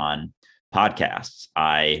I was on podcasts,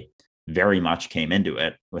 I very much came into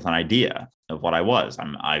it with an idea of what I was.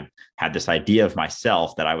 I had this idea of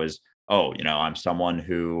myself that I was, oh, I'm someone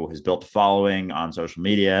who has built a following on social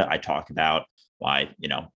media. I talk about why,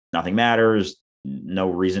 nothing matters, no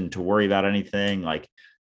reason to worry about anything, like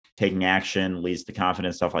taking action leads to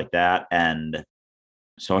confidence, stuff like that. And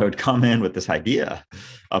so I would come in with this idea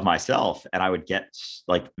of myself, and I would get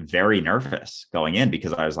like very nervous going in,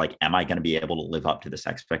 because I was like, am I going to be able to live up to this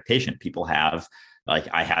expectation people have? Like,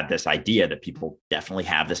 I had this idea that people definitely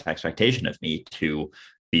have this expectation of me to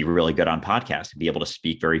be really good on podcasts, and be able to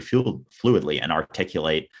speak very fluidly and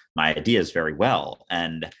articulate my ideas very well.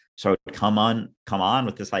 And so I would come on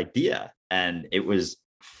with this idea. And it was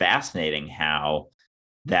fascinating how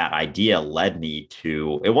that idea led me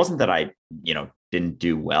to, it wasn't that I, didn't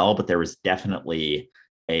do well, but there was definitely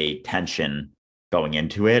a tension going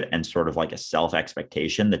into it, and sort of like a self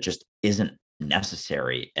expectation that just isn't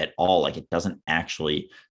necessary at all. Like, it doesn't actually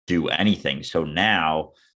do anything. So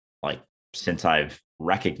now, like, since I've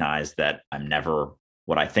recognized that I'm never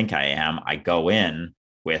what I think I am, I go in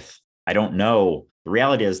with, I don't know. The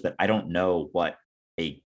reality is that I don't know what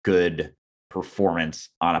a good performance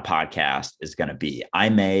on a podcast is going to be.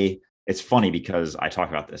 It's funny because I talk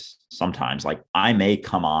about this sometimes, like I may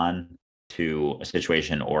come on to a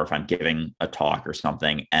situation, or if I'm giving a talk or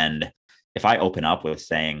something, and if I open up with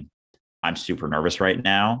saying, I'm super nervous right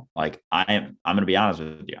now, like I'm going to be honest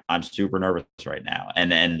with you, I'm super nervous right now,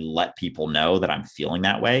 and then let people know that I'm feeling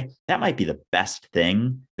that way, that might be the best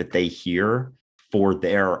thing that they hear for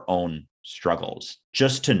their own struggles.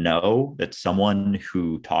 Just to know that someone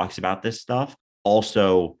who talks about this stuff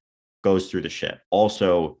also goes through the shit,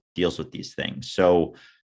 also deals with these things. So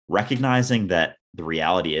recognizing that the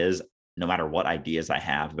reality is, no matter what ideas I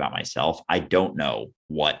have about myself, I don't know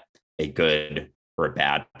what a good or a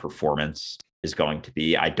bad performance is going to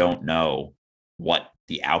be. I don't know what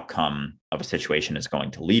the outcome of a situation is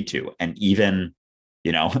going to lead to. And even,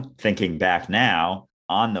 thinking back now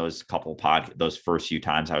on those those first few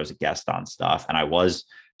times I was a guest on stuff and I was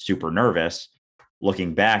super nervous,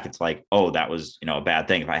 looking back, it's like, oh, that was, a bad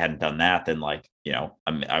thing. If I hadn't done that, then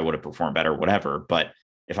I would have performed better, whatever. But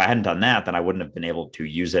if I hadn't done that, then I wouldn't have been able to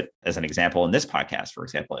use it as an example in this podcast, for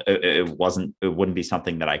example. It wouldn't be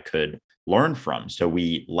something that I could learn from. So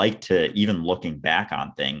we like to, even looking back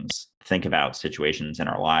on things, think about situations in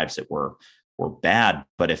our lives that were bad.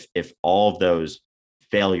 But if all of those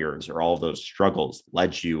failures or all of those struggles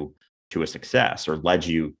led you to a success, or led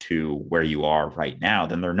you to where you are right now,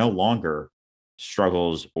 then they're no longer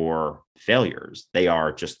struggles or failures. They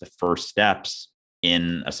are just the first steps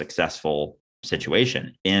in a successful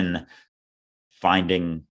situation, in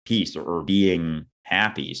finding peace or being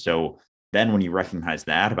happy. So then when you recognize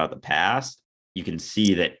that about the past, you can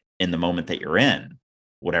see that in the moment that you're in,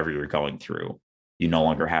 whatever you're going through, you no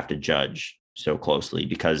longer have to judge so closely,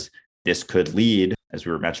 because this could lead, as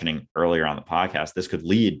we were mentioning earlier on the podcast, this could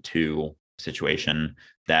lead to a situation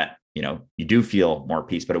that you do feel more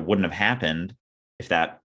peace, but it wouldn't have happened if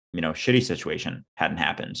that, shitty situation hadn't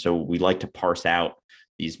happened. So we like to parse out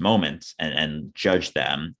these moments and judge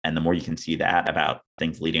them. And the more you can see that about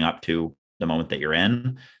things leading up to the moment that you're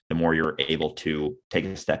in, the more you're able to take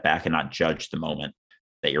a step back and not judge the moment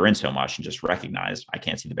that you're in so much and just recognize, I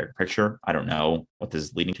can't see the bigger picture. I don't know what this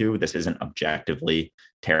is leading to. This isn't objectively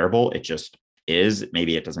terrible. It just is.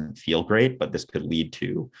 Maybe it doesn't feel great, but this could lead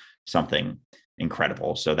to something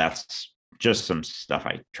incredible. So that's just some stuff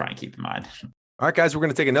I try and keep in mind. All right, guys, we're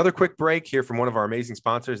going to take another quick break here from one of our amazing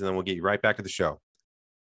sponsors, and then we'll get you right back to the show.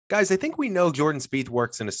 Guys, I think we know Jordan Spieth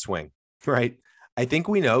works in a swing, right? I think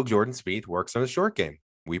we know Jordan Spieth works on a short game.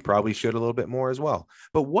 We probably should a little bit more as well.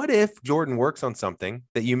 But what if Jordan works on something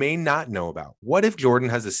that you may not know about? What if Jordan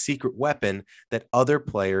has a secret weapon that other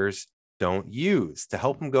players don't use to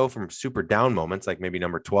help him go from super down moments, like maybe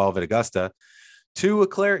number 12 at Augusta, to a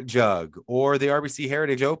claret jug or the RBC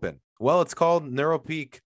Heritage Open? Well, it's called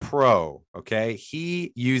NeuroPeak Pro. Okay.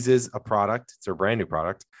 He uses a product, it's a brand new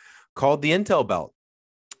product called the Intel Belt.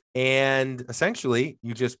 And essentially,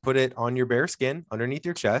 you just put it on your bare skin underneath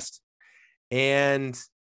your chest, and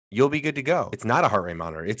you'll be good to go. It's not a heart rate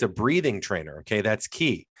monitor. It's a breathing trainer. Okay. That's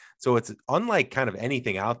key. So it's unlike kind of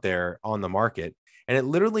anything out there on the market. And it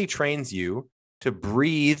literally trains you to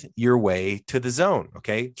breathe your way to the zone.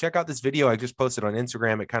 Okay. Check out this video I just posted on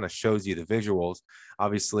Instagram. It kind of shows you the visuals.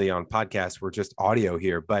 Obviously on podcasts, we're just audio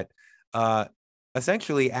here, but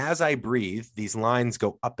essentially as I breathe, these lines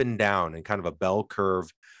go up and down in kind of a bell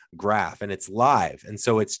curve graph, and it's live. And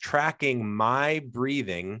so it's tracking my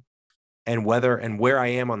breathing and whether and where I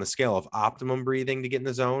am on the scale of optimum breathing to get in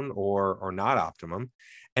the zone or not optimum.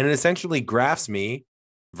 And it essentially graphs me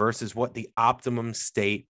versus what the optimum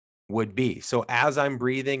state would be. So as I'm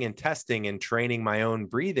breathing and testing and training my own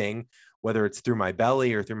breathing, whether it's through my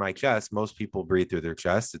belly or through my chest, most people breathe through their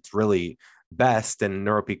chest. It's really best. And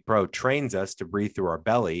NeuroPeak Pro trains us to breathe through our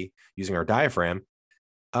belly using our diaphragm.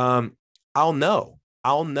 I'll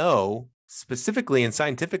know specifically and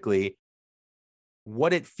scientifically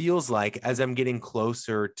what it feels like as I'm getting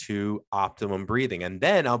closer to optimum breathing. And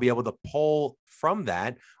then I'll be able to pull from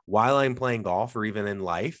that while I'm playing golf or even in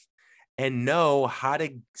life and know how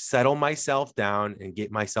to settle myself down and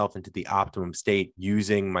get myself into the optimum state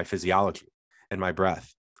using my physiology and my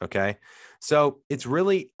breath. Okay. So it's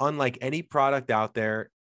really unlike any product out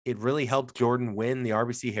there. It really helped Jordan win the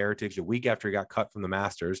RBC Heritage a week after he got cut from the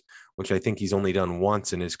Masters, which I think he's only done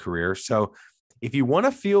once in his career. So if you want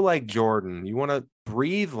to feel like Jordan, you want to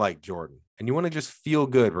breathe like Jordan, and you want to just feel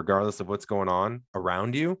good regardless of what's going on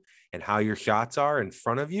around you and how your shots are in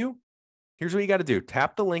front of you, here's what you got to do.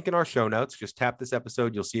 Tap the link in our show notes. Just tap this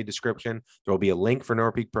episode. You'll see a description. There will be a link for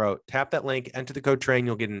NeuroPeak Pro. Tap that link, enter the code TRAIN.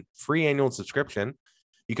 You'll get a free annual subscription.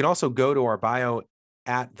 You can also go to our bio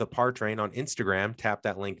at the Par Train on Instagram. Tap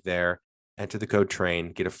that link there, enter the code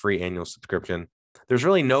TRAIN, get a free annual subscription. There's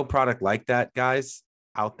really no product like that, guys,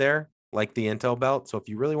 out there, like the Intel Belt. So if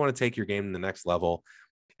you really want to take your game to the next level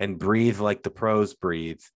and breathe like the pros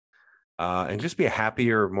breathe, and just be a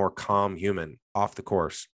happier, more calm human off the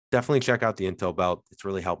course, definitely check out the Intel Belt. It's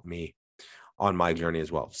really helped me on my journey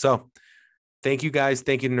as well. So thank you guys.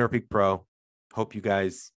 Thank you to NeuroPeak Pro. Hope you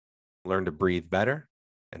guys learn to breathe better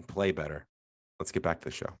and play better. Let's get back to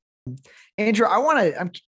the show. Andrew, I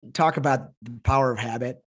want to talk about the power of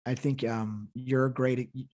habit. I think you're a great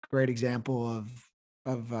example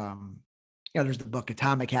of there's the book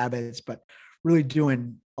Atomic Habits, but really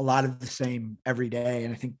doing a lot of the same every day.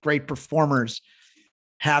 And I think great performers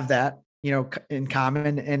have that, in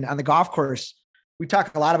common. And on the golf course, we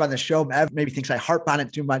talk a lot about the show. Ev maybe thinks I harp on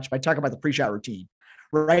it too much, but I talk about the pre-shot routine,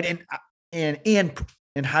 right?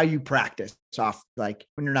 And how you practice off, like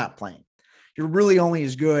when you're not playing. You're really only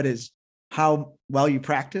as good as how well you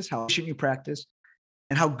practice, how efficient you practice,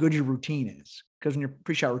 and how good your routine is. Because when your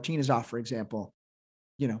pre-shot routine is off, for example,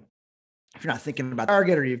 if you're not thinking about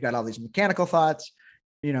target, or you've got all these mechanical thoughts,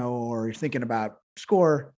 or you're thinking about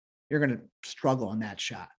score, you're going to struggle on that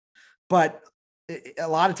shot. But a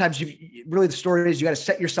lot of times, really the story is you got to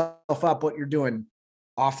set yourself up what you're doing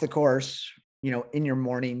off the course, in your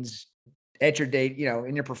mornings, at your date,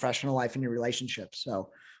 in your professional life, in your relationships. So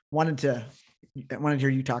I wanted to hear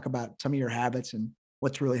you talk about some of your habits and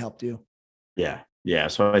what's really helped you. Yeah.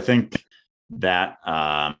 So I think that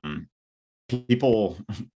people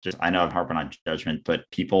I know I'm harping on judgment, but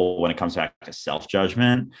people, when it comes back to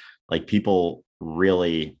self-judgment, like people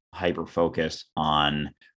really hyper focus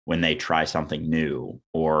on when they try something new,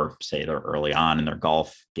 or say they're early on in their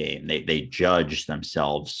golf game, they judge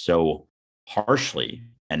themselves so harshly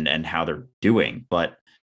and how they're doing, but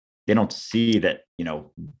they don't see that,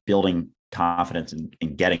 building confidence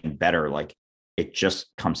in getting better, like it just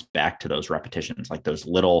comes back to those repetitions, like those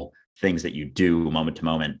little things that you do moment to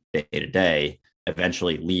moment, day to day,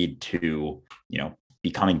 eventually lead to,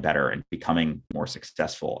 becoming better and becoming more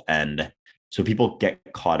successful. And so people get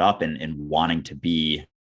caught up in wanting to be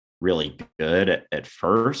really good at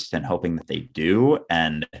first and hoping that they do.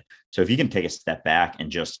 And so if you can take a step back and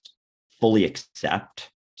just fully accept,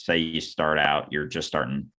 say you start out, you're just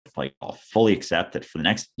starting to play golf, fully accept that for the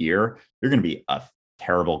next year, you're going to be a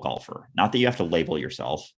terrible golfer. Not that you have to label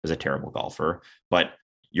yourself as a terrible golfer, but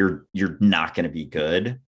you're not going to be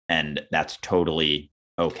good. And that's totally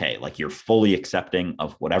okay. Like you're fully accepting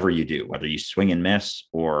of whatever you do, whether you swing and miss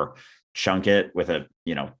or chunk it with a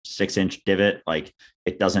 6-inch divot. Like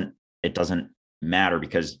it doesn't matter,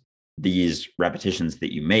 because these repetitions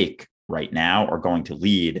that you make right now are going to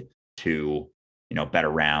lead to better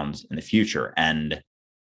rounds in the future. And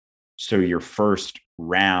so your first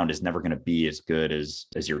round is never going to be as good as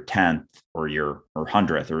your 10th or your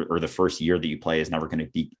 100th, or the first year that you play is never going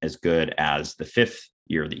to be as good as the 5th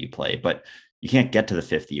year that you play. But you can't get to the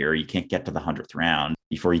 5th year, you can't get to the 100th round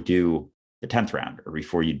before you do the 10th round, or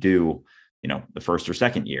before you do the first or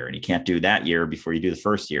second year. And you can't do that year before you do the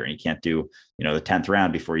first year, and you can't do the 10th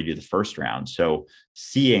round before you do the first round. So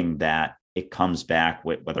seeing that it comes back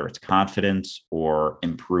with, whether it's confidence or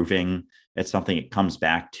improving at something, it comes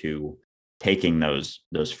back to taking those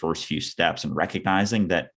first few steps and recognizing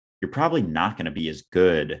that you're probably not going to be as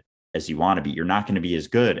good as you want to be. You're not going to be as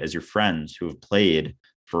good as your friends who have played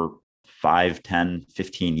for 5, 10,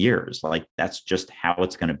 15 years. Like that's just how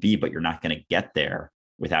it's going to be, but you're not going to get there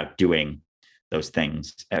without doing those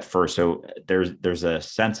things at first. So there's a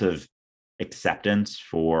sense of acceptance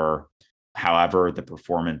for however the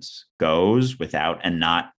performance goes, without, and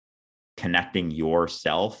not connecting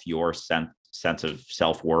yourself, your sense of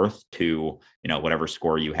self-worth to whatever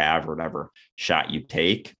score you have or whatever shot you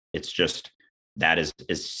take. It's just that is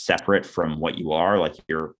separate from what you are. Like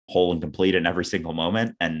you're whole and complete in every single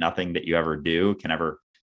moment, and nothing that you ever do can ever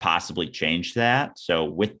possibly change that. So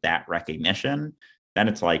with that recognition, then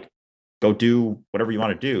it's like, go do whatever you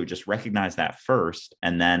want to do. Just recognize that first,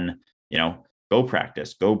 and then go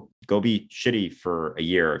practice, go be shitty for a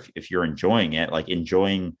year. If you're enjoying it, like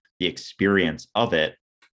enjoying the experience of it,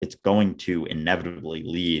 it's going to inevitably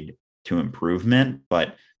lead to improvement,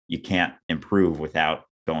 but you can't improve without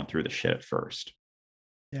going through the shit at first.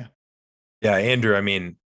 Yeah, Andrew, I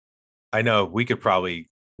mean, I know we could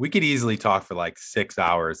easily talk for like 6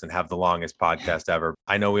 hours and have the longest podcast ever.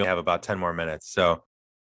 I know we only have about 10 more minutes, so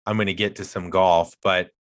I'm going to get to some golf. But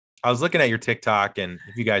I was looking at your TikTok, and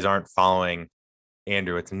if you guys aren't following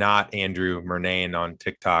Andrew, it's not Andrew Murnane on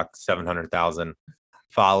TikTok, 700,000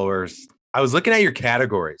 followers. I was looking at your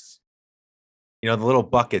categories, the little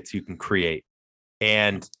buckets you can create.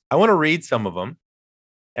 And I want to read some of them.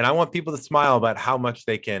 And I want people to smile about how much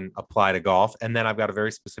they can apply to golf. And then I've got a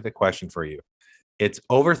very specific question for you. It's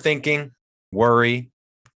overthinking, worry,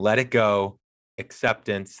 let it go,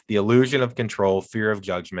 acceptance, the illusion of control, fear of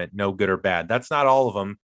judgment, no good or bad. That's not all of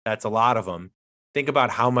them. That's a lot of them. Think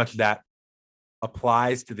about how much that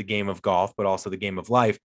applies to the game of golf, but also the game of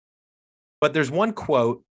life. But there's one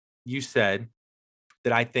quote you said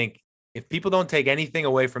that I think, if people don't take anything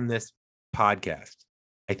away from this podcast,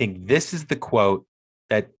 I think this is the quote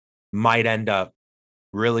that might end up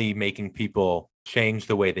really making people change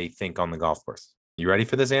the way they think on the golf course. You ready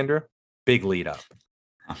for this, Andrew? Big lead up.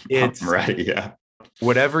 I'm ready. Yeah.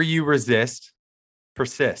 Whatever you resist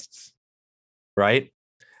persists, right?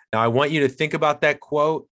 Now, I want you to think about that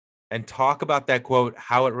quote and talk about that quote,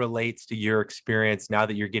 how it relates to your experience now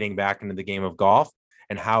that you're getting back into the game of golf,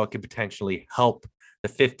 and how it could potentially help the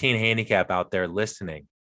 15 handicap out there listening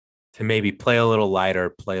to maybe play a little lighter,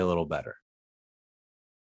 play a little better.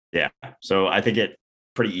 Yeah. So I think it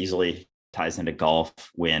pretty easily ties into golf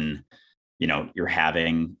when, you're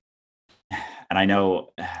having, and I know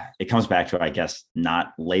it comes back to, I guess,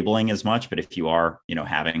 not labeling as much, but if you are,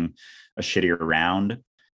 having a shittier round,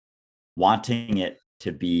 wanting it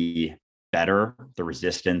to be better, the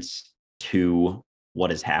resistance to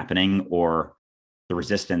what is happening, or the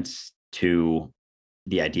resistance to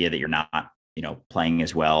the idea that you're not, playing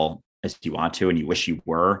as well as you want to and you wish you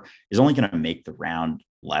were, is only going to make the round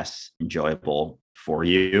less enjoyable for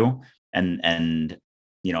you. And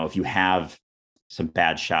if you have some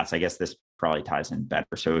bad shots, I guess this probably ties in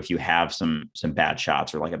better. So if you have some bad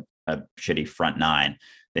shots, or like a shitty front nine,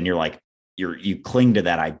 then you're like, you cling to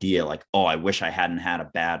that idea, like, oh, I wish I hadn't had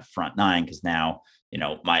a bad front nine, because now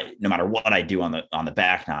no matter what I do on the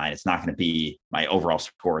back nine, it's not going to be, my overall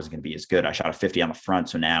score isn't going to be as good. I shot a 50 on the front.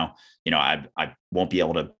 So now, I won't be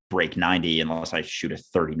able to break 90 unless I shoot a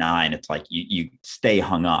 39. It's like you stay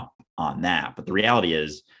hung up on that. But the reality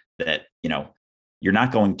is that, you're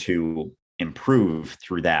not going to improve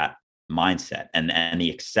through that mindset and the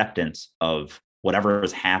acceptance of whatever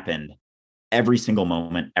has happened every single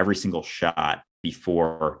moment, every single shot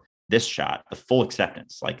before this shot, the full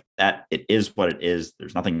acceptance, like that, it is what it is.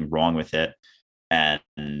 There's nothing wrong with it.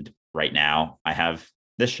 And right now I have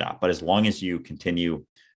this shot, but as long as you continue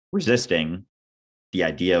resisting the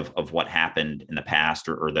idea of what happened in the past,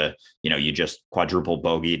 or the, you just quadruple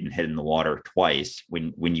bogeyed and hit in the water twice,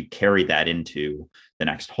 when you carry that into the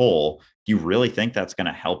next hole, do you really think that's going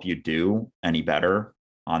to help you do any better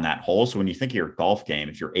on that hole? So when you think of your golf game,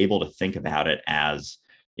 if you're able to think about it as,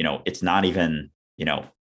 it's not even,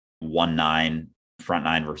 1-9 front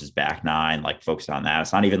nine versus back nine, like focus on that.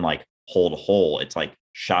 It's not even like hole to hole. It's like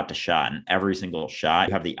shot to shot, and every single shot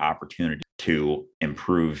you have the opportunity to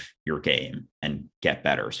improve your game and get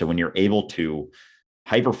better. So when you're able to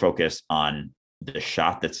hyper focus on the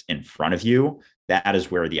shot that's in front of you, that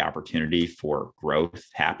is where the opportunity for growth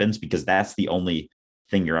happens, because that's the only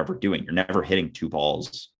thing you're ever doing. You're never hitting two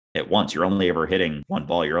balls at once. You're only ever hitting one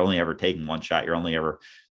ball. You're only ever taking one shot. You're only ever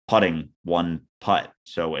putting one putt.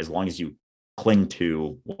 So as long as you cling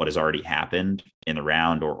to what has already happened in the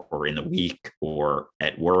round, or in the week, or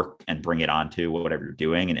at work, and bring it onto whatever you're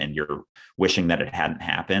doing, and you're wishing that it hadn't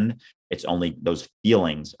happened, it's only those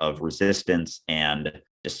feelings of resistance and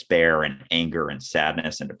despair and anger and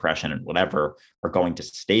sadness and depression and whatever are going to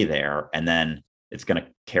stay there. And then it's going to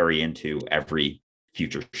carry into every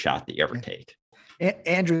future shot that you ever take.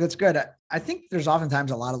 Andrew, that's good. I think there's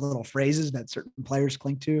oftentimes a lot of little phrases that certain players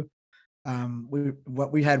cling to.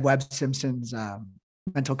 We had Webb Simpson's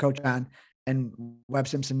mental coach on, and Webb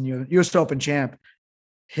Simpson, U.S. Open champ.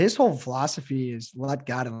 His whole philosophy is let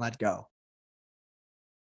God and let go.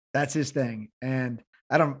 That's his thing. And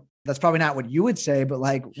that's probably not what you would say, but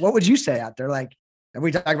like, what would you say out there? Like, and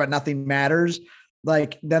we talk about nothing matters.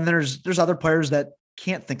 Like, then there's other players that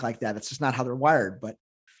can't think like that. It's just not how they're wired. But,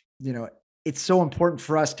 it's so important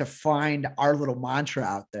for us to find our little mantra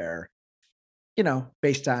out there,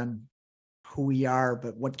 based on who we are,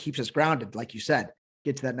 but what keeps us grounded, like you said,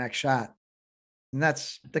 get to that next shot. And that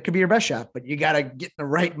could be your best shot, but you got to get in the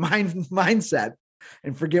right mindset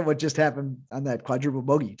and forget what just happened on that quadruple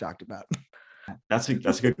bogey you talked about. That's a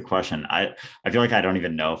good question. I feel like I don't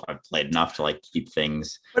even know if I've played enough to like keep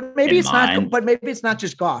things. But maybe it's not. But maybe it's not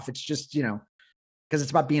just golf. It's just because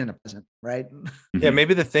it's about being in the present, right? Yeah,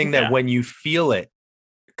 maybe the thing that when you feel it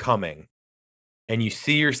coming, and you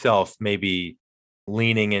see yourself maybe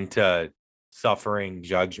leaning into suffering,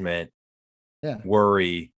 judgment,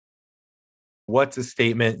 worry, what's a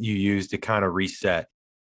statement you use to kind of reset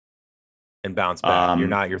and bounce back? You're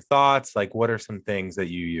not your thoughts. Like, what are some things that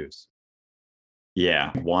you use?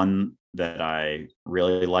 Yeah. One that I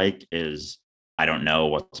really like is, I don't know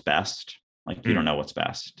what's best. Like, you don't know what's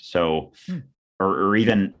best. So, or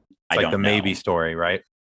even, it's like the maybe story, right?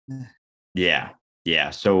 Yeah. Yeah.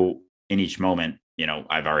 So in each moment,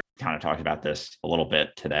 I've already kind of talked about this a little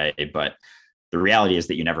bit today, but the reality is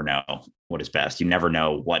that you never know what is best. You never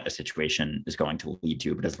know what a situation is going to lead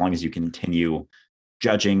to. But as long as you continue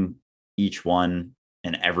judging each one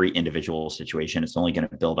and every individual situation, it's only going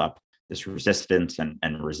to build up this resistance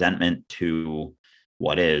and resentment to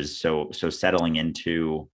what is. So settling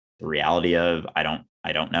into the reality of, I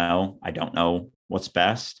don't know what's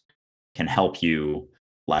best, can help you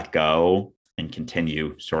let go and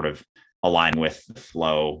continue sort of align with the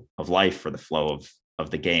flow of life, or the flow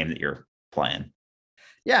of the game that you're playing.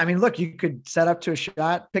 Yeah. I mean, look, you could set up to a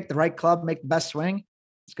shot, pick the right club, make the best swing.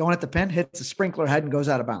 It's going at the pin, hits the sprinkler head and goes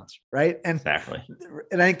out of bounds. Right. And exactly.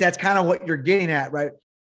 And I think that's kind of what you're getting at, right?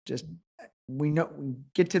 Just, we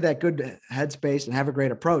get to that good headspace and have a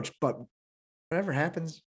great approach, but whatever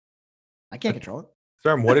happens, I can't control it.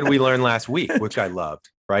 Storm, what did we learn last week, which I loved,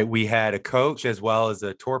 right? We had a coach as well as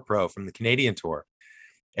a tour pro from the Canadian tour,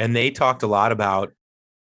 and they talked a lot about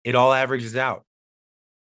it all averages out.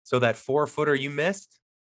 So that 4-footer you missed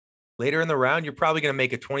later in the round, you're probably going to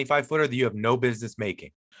make a 25-footer that you have no business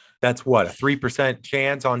making. That's what, a 3%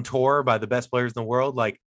 chance on tour by the best players in the world,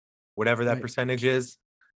 like whatever that percentage is.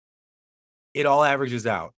 It all averages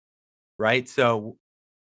out, right? So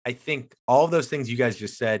I think all of those things you guys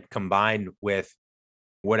just said, combined with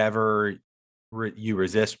whatever you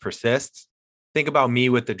resist persists. Think about me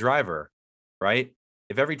with the driver, right?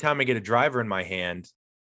 If every time I get a driver in my hand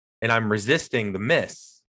and I'm resisting the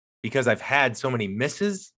miss because I've had so many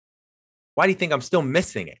misses, why do you think I'm still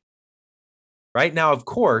missing it? right? Now, of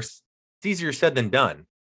course, it's easier said than done,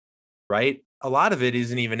 right? A lot of it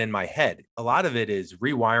isn't even in my head. A lot of it is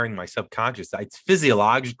rewiring my subconscious. It's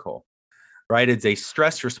physiological, right? It's a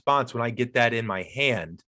stress response when I get that in my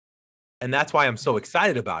hand. And that's why I'm so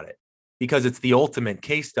excited about it, because it's the ultimate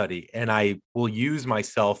case study. And I will use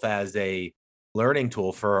myself as a learning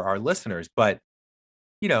tool for our listeners. But,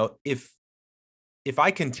 if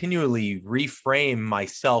I continually reframe my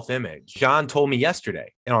self-image, John told me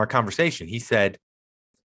yesterday in our conversation, he said,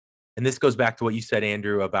 and this goes back to what you said,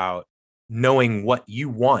 Andrew, about knowing what you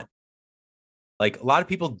want. Like, a lot of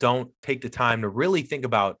people don't take the time to really think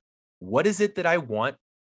about, what is it that I want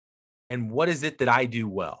and what is it that I do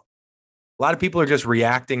well. A lot of people are just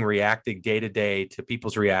reacting day to day to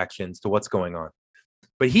people's reactions to what's going on.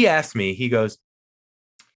 But he asked me, he goes,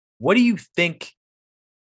 what do you think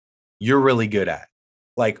you're really good at?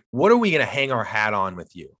 Like, what are we going to hang our hat on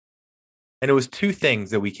with you? And it was two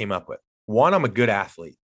things that we came up with. One, I'm a good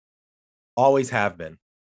athlete, always have been,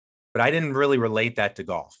 but I didn't really relate that to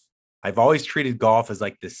golf. I've always treated golf as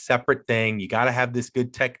like this separate thing. You got to have this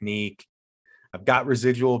good technique. I've got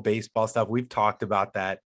residual baseball stuff. We've talked about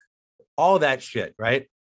that, all that shit, right?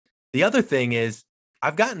 The other thing is,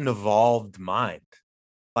 I've got an evolved mind.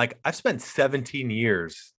 Like, I've spent 17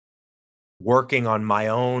 years working on my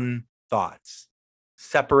own thoughts,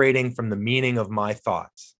 separating from the meaning of my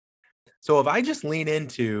thoughts. So if I just lean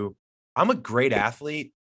into, I'm a great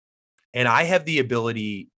athlete and I have the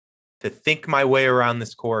ability to think my way around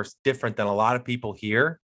this course different than a lot of people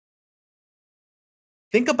here.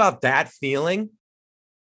 Think about that feeling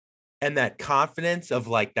and that confidence of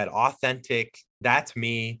like that authentic, that's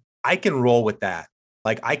me. I can roll with that.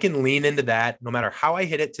 Like, I can lean into that no matter how I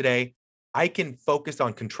hit it today. I can focus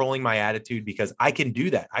on controlling my attitude because I can do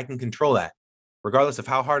that. I can control that regardless of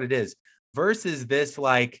how hard it is, versus this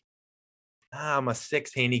like, I'm a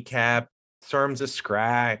 6 handicap, Serm's a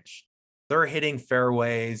scratch. They're hitting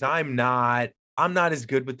fairways. I'm not as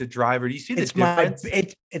good with the driver. Do you see the difference?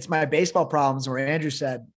 It's my baseball problems where Andrew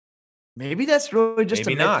said, maybe that's really just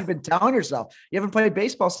Maybe a myth not. you've been telling yourself. You haven't played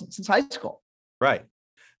baseball since high school. Right.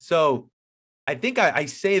 So I think I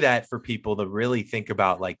say that for people to really think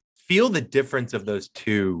about, like, feel the difference of those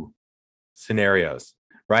two scenarios,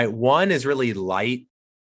 right? One is really light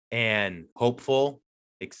and hopeful,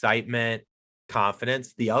 excitement,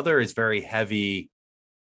 confidence. The other is very heavy,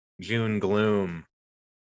 June gloom,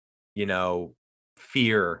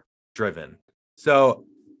 fear driven. So,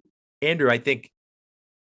 Andrew, I think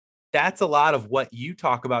that's a lot of what you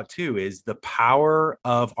talk about too, is the power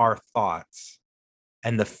of our thoughts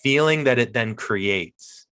and the feeling that it then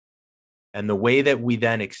creates. And the way that we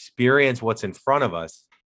then experience what's in front of us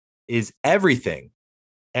is everything.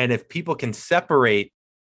 And if people can separate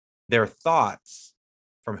their thoughts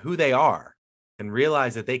from who they are and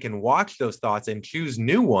realize that they can watch those thoughts and choose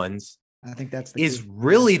new ones, I think that's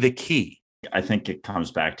really the key. I think it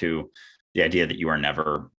comes back to the idea that you are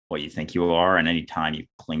never what you think you are. And anytime you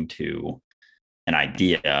cling to an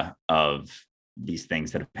idea of these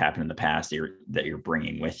things that have happened in the past that you're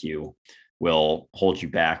bringing with you, will hold you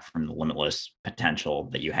back from the limitless potential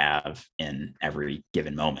that you have in every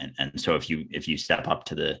given moment. And so if you step up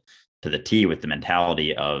to the tee with the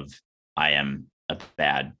mentality of, I am a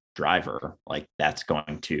bad driver, like, that's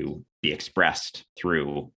going to be expressed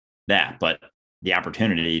through that. But the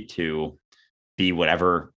opportunity to be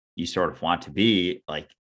whatever you sort of want to be, like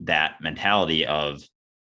that mentality of,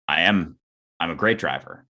 I'm a great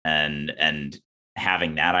driver, and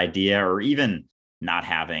having that idea, or even not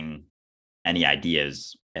having any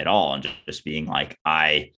ideas at all, and just being like,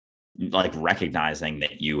 I like recognizing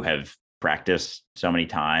that you have practiced so many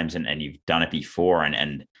times and you've done it before,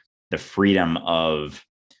 and the freedom of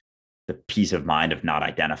the peace of mind of not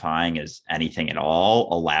identifying as anything at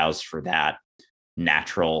all allows for that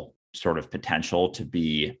natural sort of potential to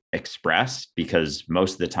be expressed. Because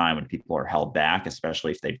most of the time when people are held back,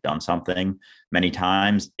 especially if they've done something many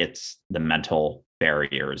times, it's the mental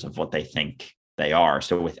barriers of what they think they are.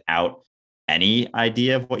 So without any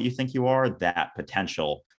idea of what you think you are, that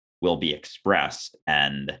potential will be expressed,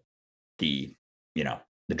 and the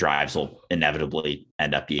the drives will inevitably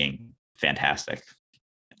end up being fantastic.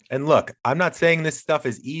 And look, I'm not saying this stuff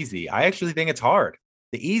is easy. I actually think it's hard.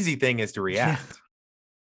 The easy thing is to react,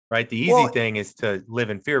 right? The easy thing is to live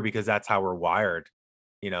in fear, because that's how we're wired,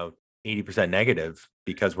 80% negative,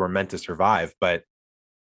 because we're meant to survive. But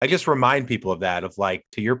I just remind people of that, of like,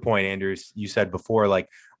 to your point, Andrew, you said before, like,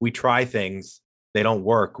 we try things, they don't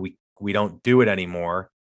work. We don't do it anymore.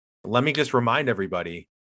 Let me just remind everybody,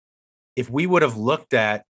 if we would have looked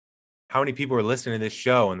at how many people are listening to this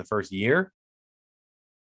show in the first year,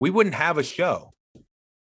 we wouldn't have a show.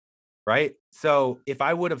 right? So if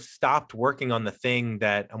I would have stopped working on the thing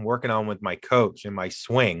that I'm working on with my coach and my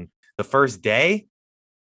swing the first day,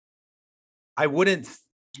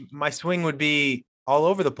 my swing would be all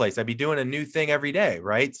over the place. I'd be doing a new thing every day,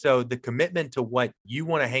 right? So the commitment to what you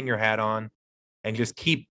want to hang your hat on and just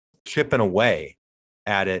keep chipping away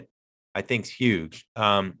at it, I think is huge.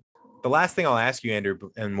 The last thing I'll ask you, Andrew,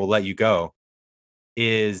 and we'll let you go,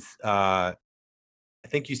 is I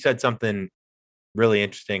think you said something really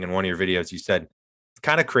interesting in one of your videos. You said, it's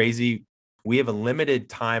kind of crazy. We have a limited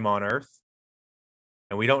time on Earth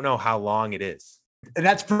and we don't know how long it is. And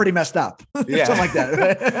that's pretty messed up. Yeah. Something like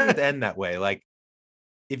that. To end that way. Like,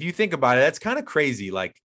 if you think about it, that's kind of crazy.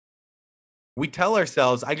 Like, we tell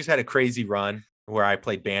ourselves, I just had a crazy run where I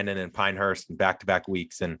played Bandon and Pinehurst in back-to-back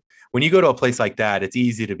weeks. And when you go to a place like that, it's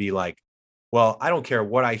easy to be like, well, I don't care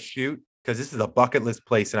what I shoot because this is a bucket list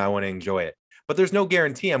place and I want to enjoy it. But there's no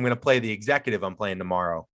guarantee I'm going to play the executive I'm playing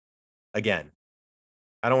tomorrow again.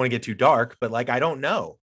 I don't want to get too dark, but like, I don't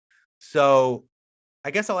know. So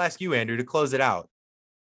I guess I'll ask you, Andrew, to close it out.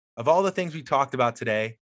 Of all the things we talked about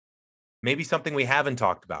today, maybe something we haven't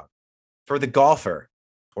talked about for the golfer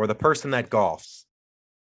or the person that golfs,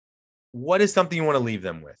 what is something you want to leave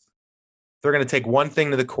them with? They're going to take one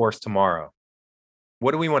thing to the course tomorrow.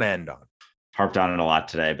 What do we want to end on? Harped on it a lot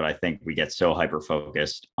today, but I think we get so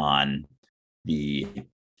hyper-focused on the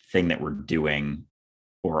thing that we're doing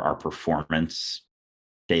or our performance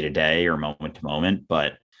day to day or moment to moment.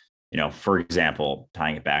 But, for example,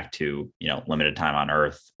 tying it back to, limited time on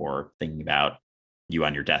Earth or thinking about you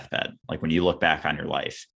on your deathbed. Like, when you look back on your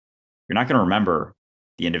life, you're not going to remember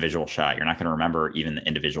the individual shot. You're not going to remember even the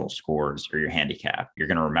individual scores or your handicap. You're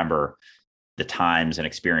going to remember the times and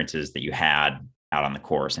experiences that you had out on the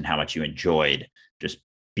course and how much you enjoyed just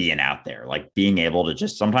being out there. Like, being able to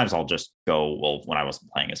just, sometimes I'll just go, well, when I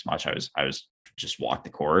wasn't playing as much, I was just walk the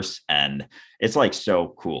course. And it's like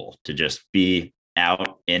so cool to just be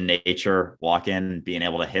out in nature, walk in, being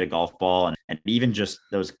able to hit a golf ball and even just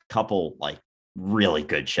those couple like really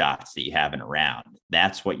good shots that you have in a round.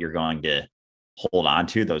 That's what you're going to hold on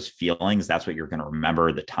to, those feelings. That's what you're going to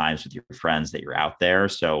remember, the times with your friends that you're out there.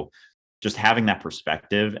 So just having that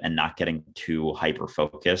perspective and not getting too hyper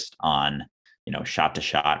focused on, shot to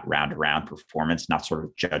shot, round to round performance, not sort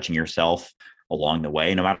of judging yourself along the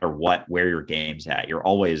way, no matter where your game's at. You're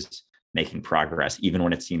always making progress. Even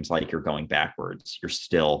when it seems like you're going backwards, you're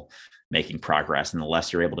still making progress. And the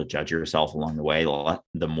less you're able to judge yourself along the way,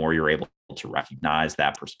 the more you're able to recognize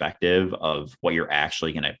that perspective of what you're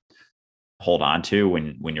actually going to hold on to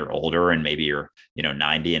when you're older and maybe you're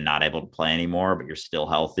 90 and not able to play anymore, but you're still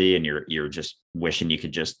healthy and you're just wishing you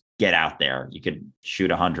could just get out there. You could shoot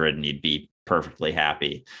 100 and you'd be perfectly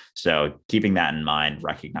happy. So keeping that in mind,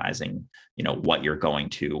 recognizing what you're going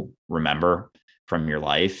to remember from your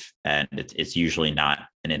life, and it's usually not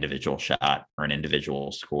an individual shot or an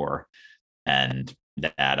individual score, and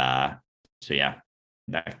that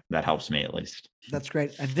that helps me at least. That's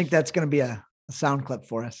great. I think that's going to be a sound clip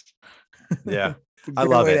for us. Yeah, I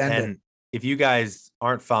love it. And if you guys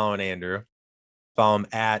aren't following Andrew, follow him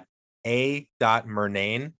at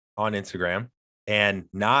a.murnane on Instagram, and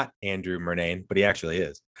not Andrew Murnane, but he actually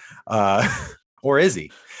is. Or is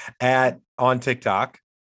he? On TikTok.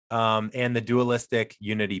 And the Dualistic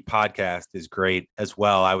Unity podcast is great as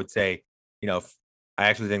well. I would say, I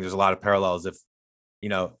actually think there's a lot of parallels. If,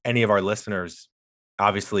 any of our listeners,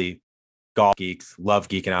 obviously golf geeks, love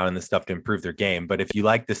geeking out on this stuff to improve their game. But if you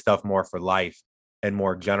like this stuff more for life and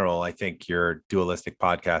more general, I think your Dualistic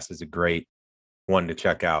podcast is a great one to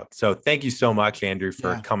check out. So thank you so much, Andrew,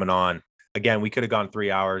 for coming on. Again, we could have gone 3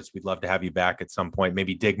 hours. We'd love to have you back at some point,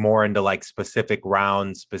 maybe dig more into like specific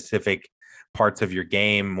rounds, specific parts of your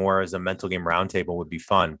game, more as a mental game roundtable would be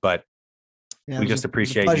fun. But we just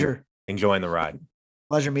appreciate you enjoying the ride.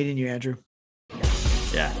 Pleasure meeting you, Andrew.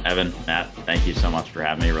 Yeah, Evan, Matt, thank you so much for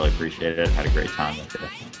having me. Really appreciate it. Had a great time with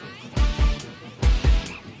you.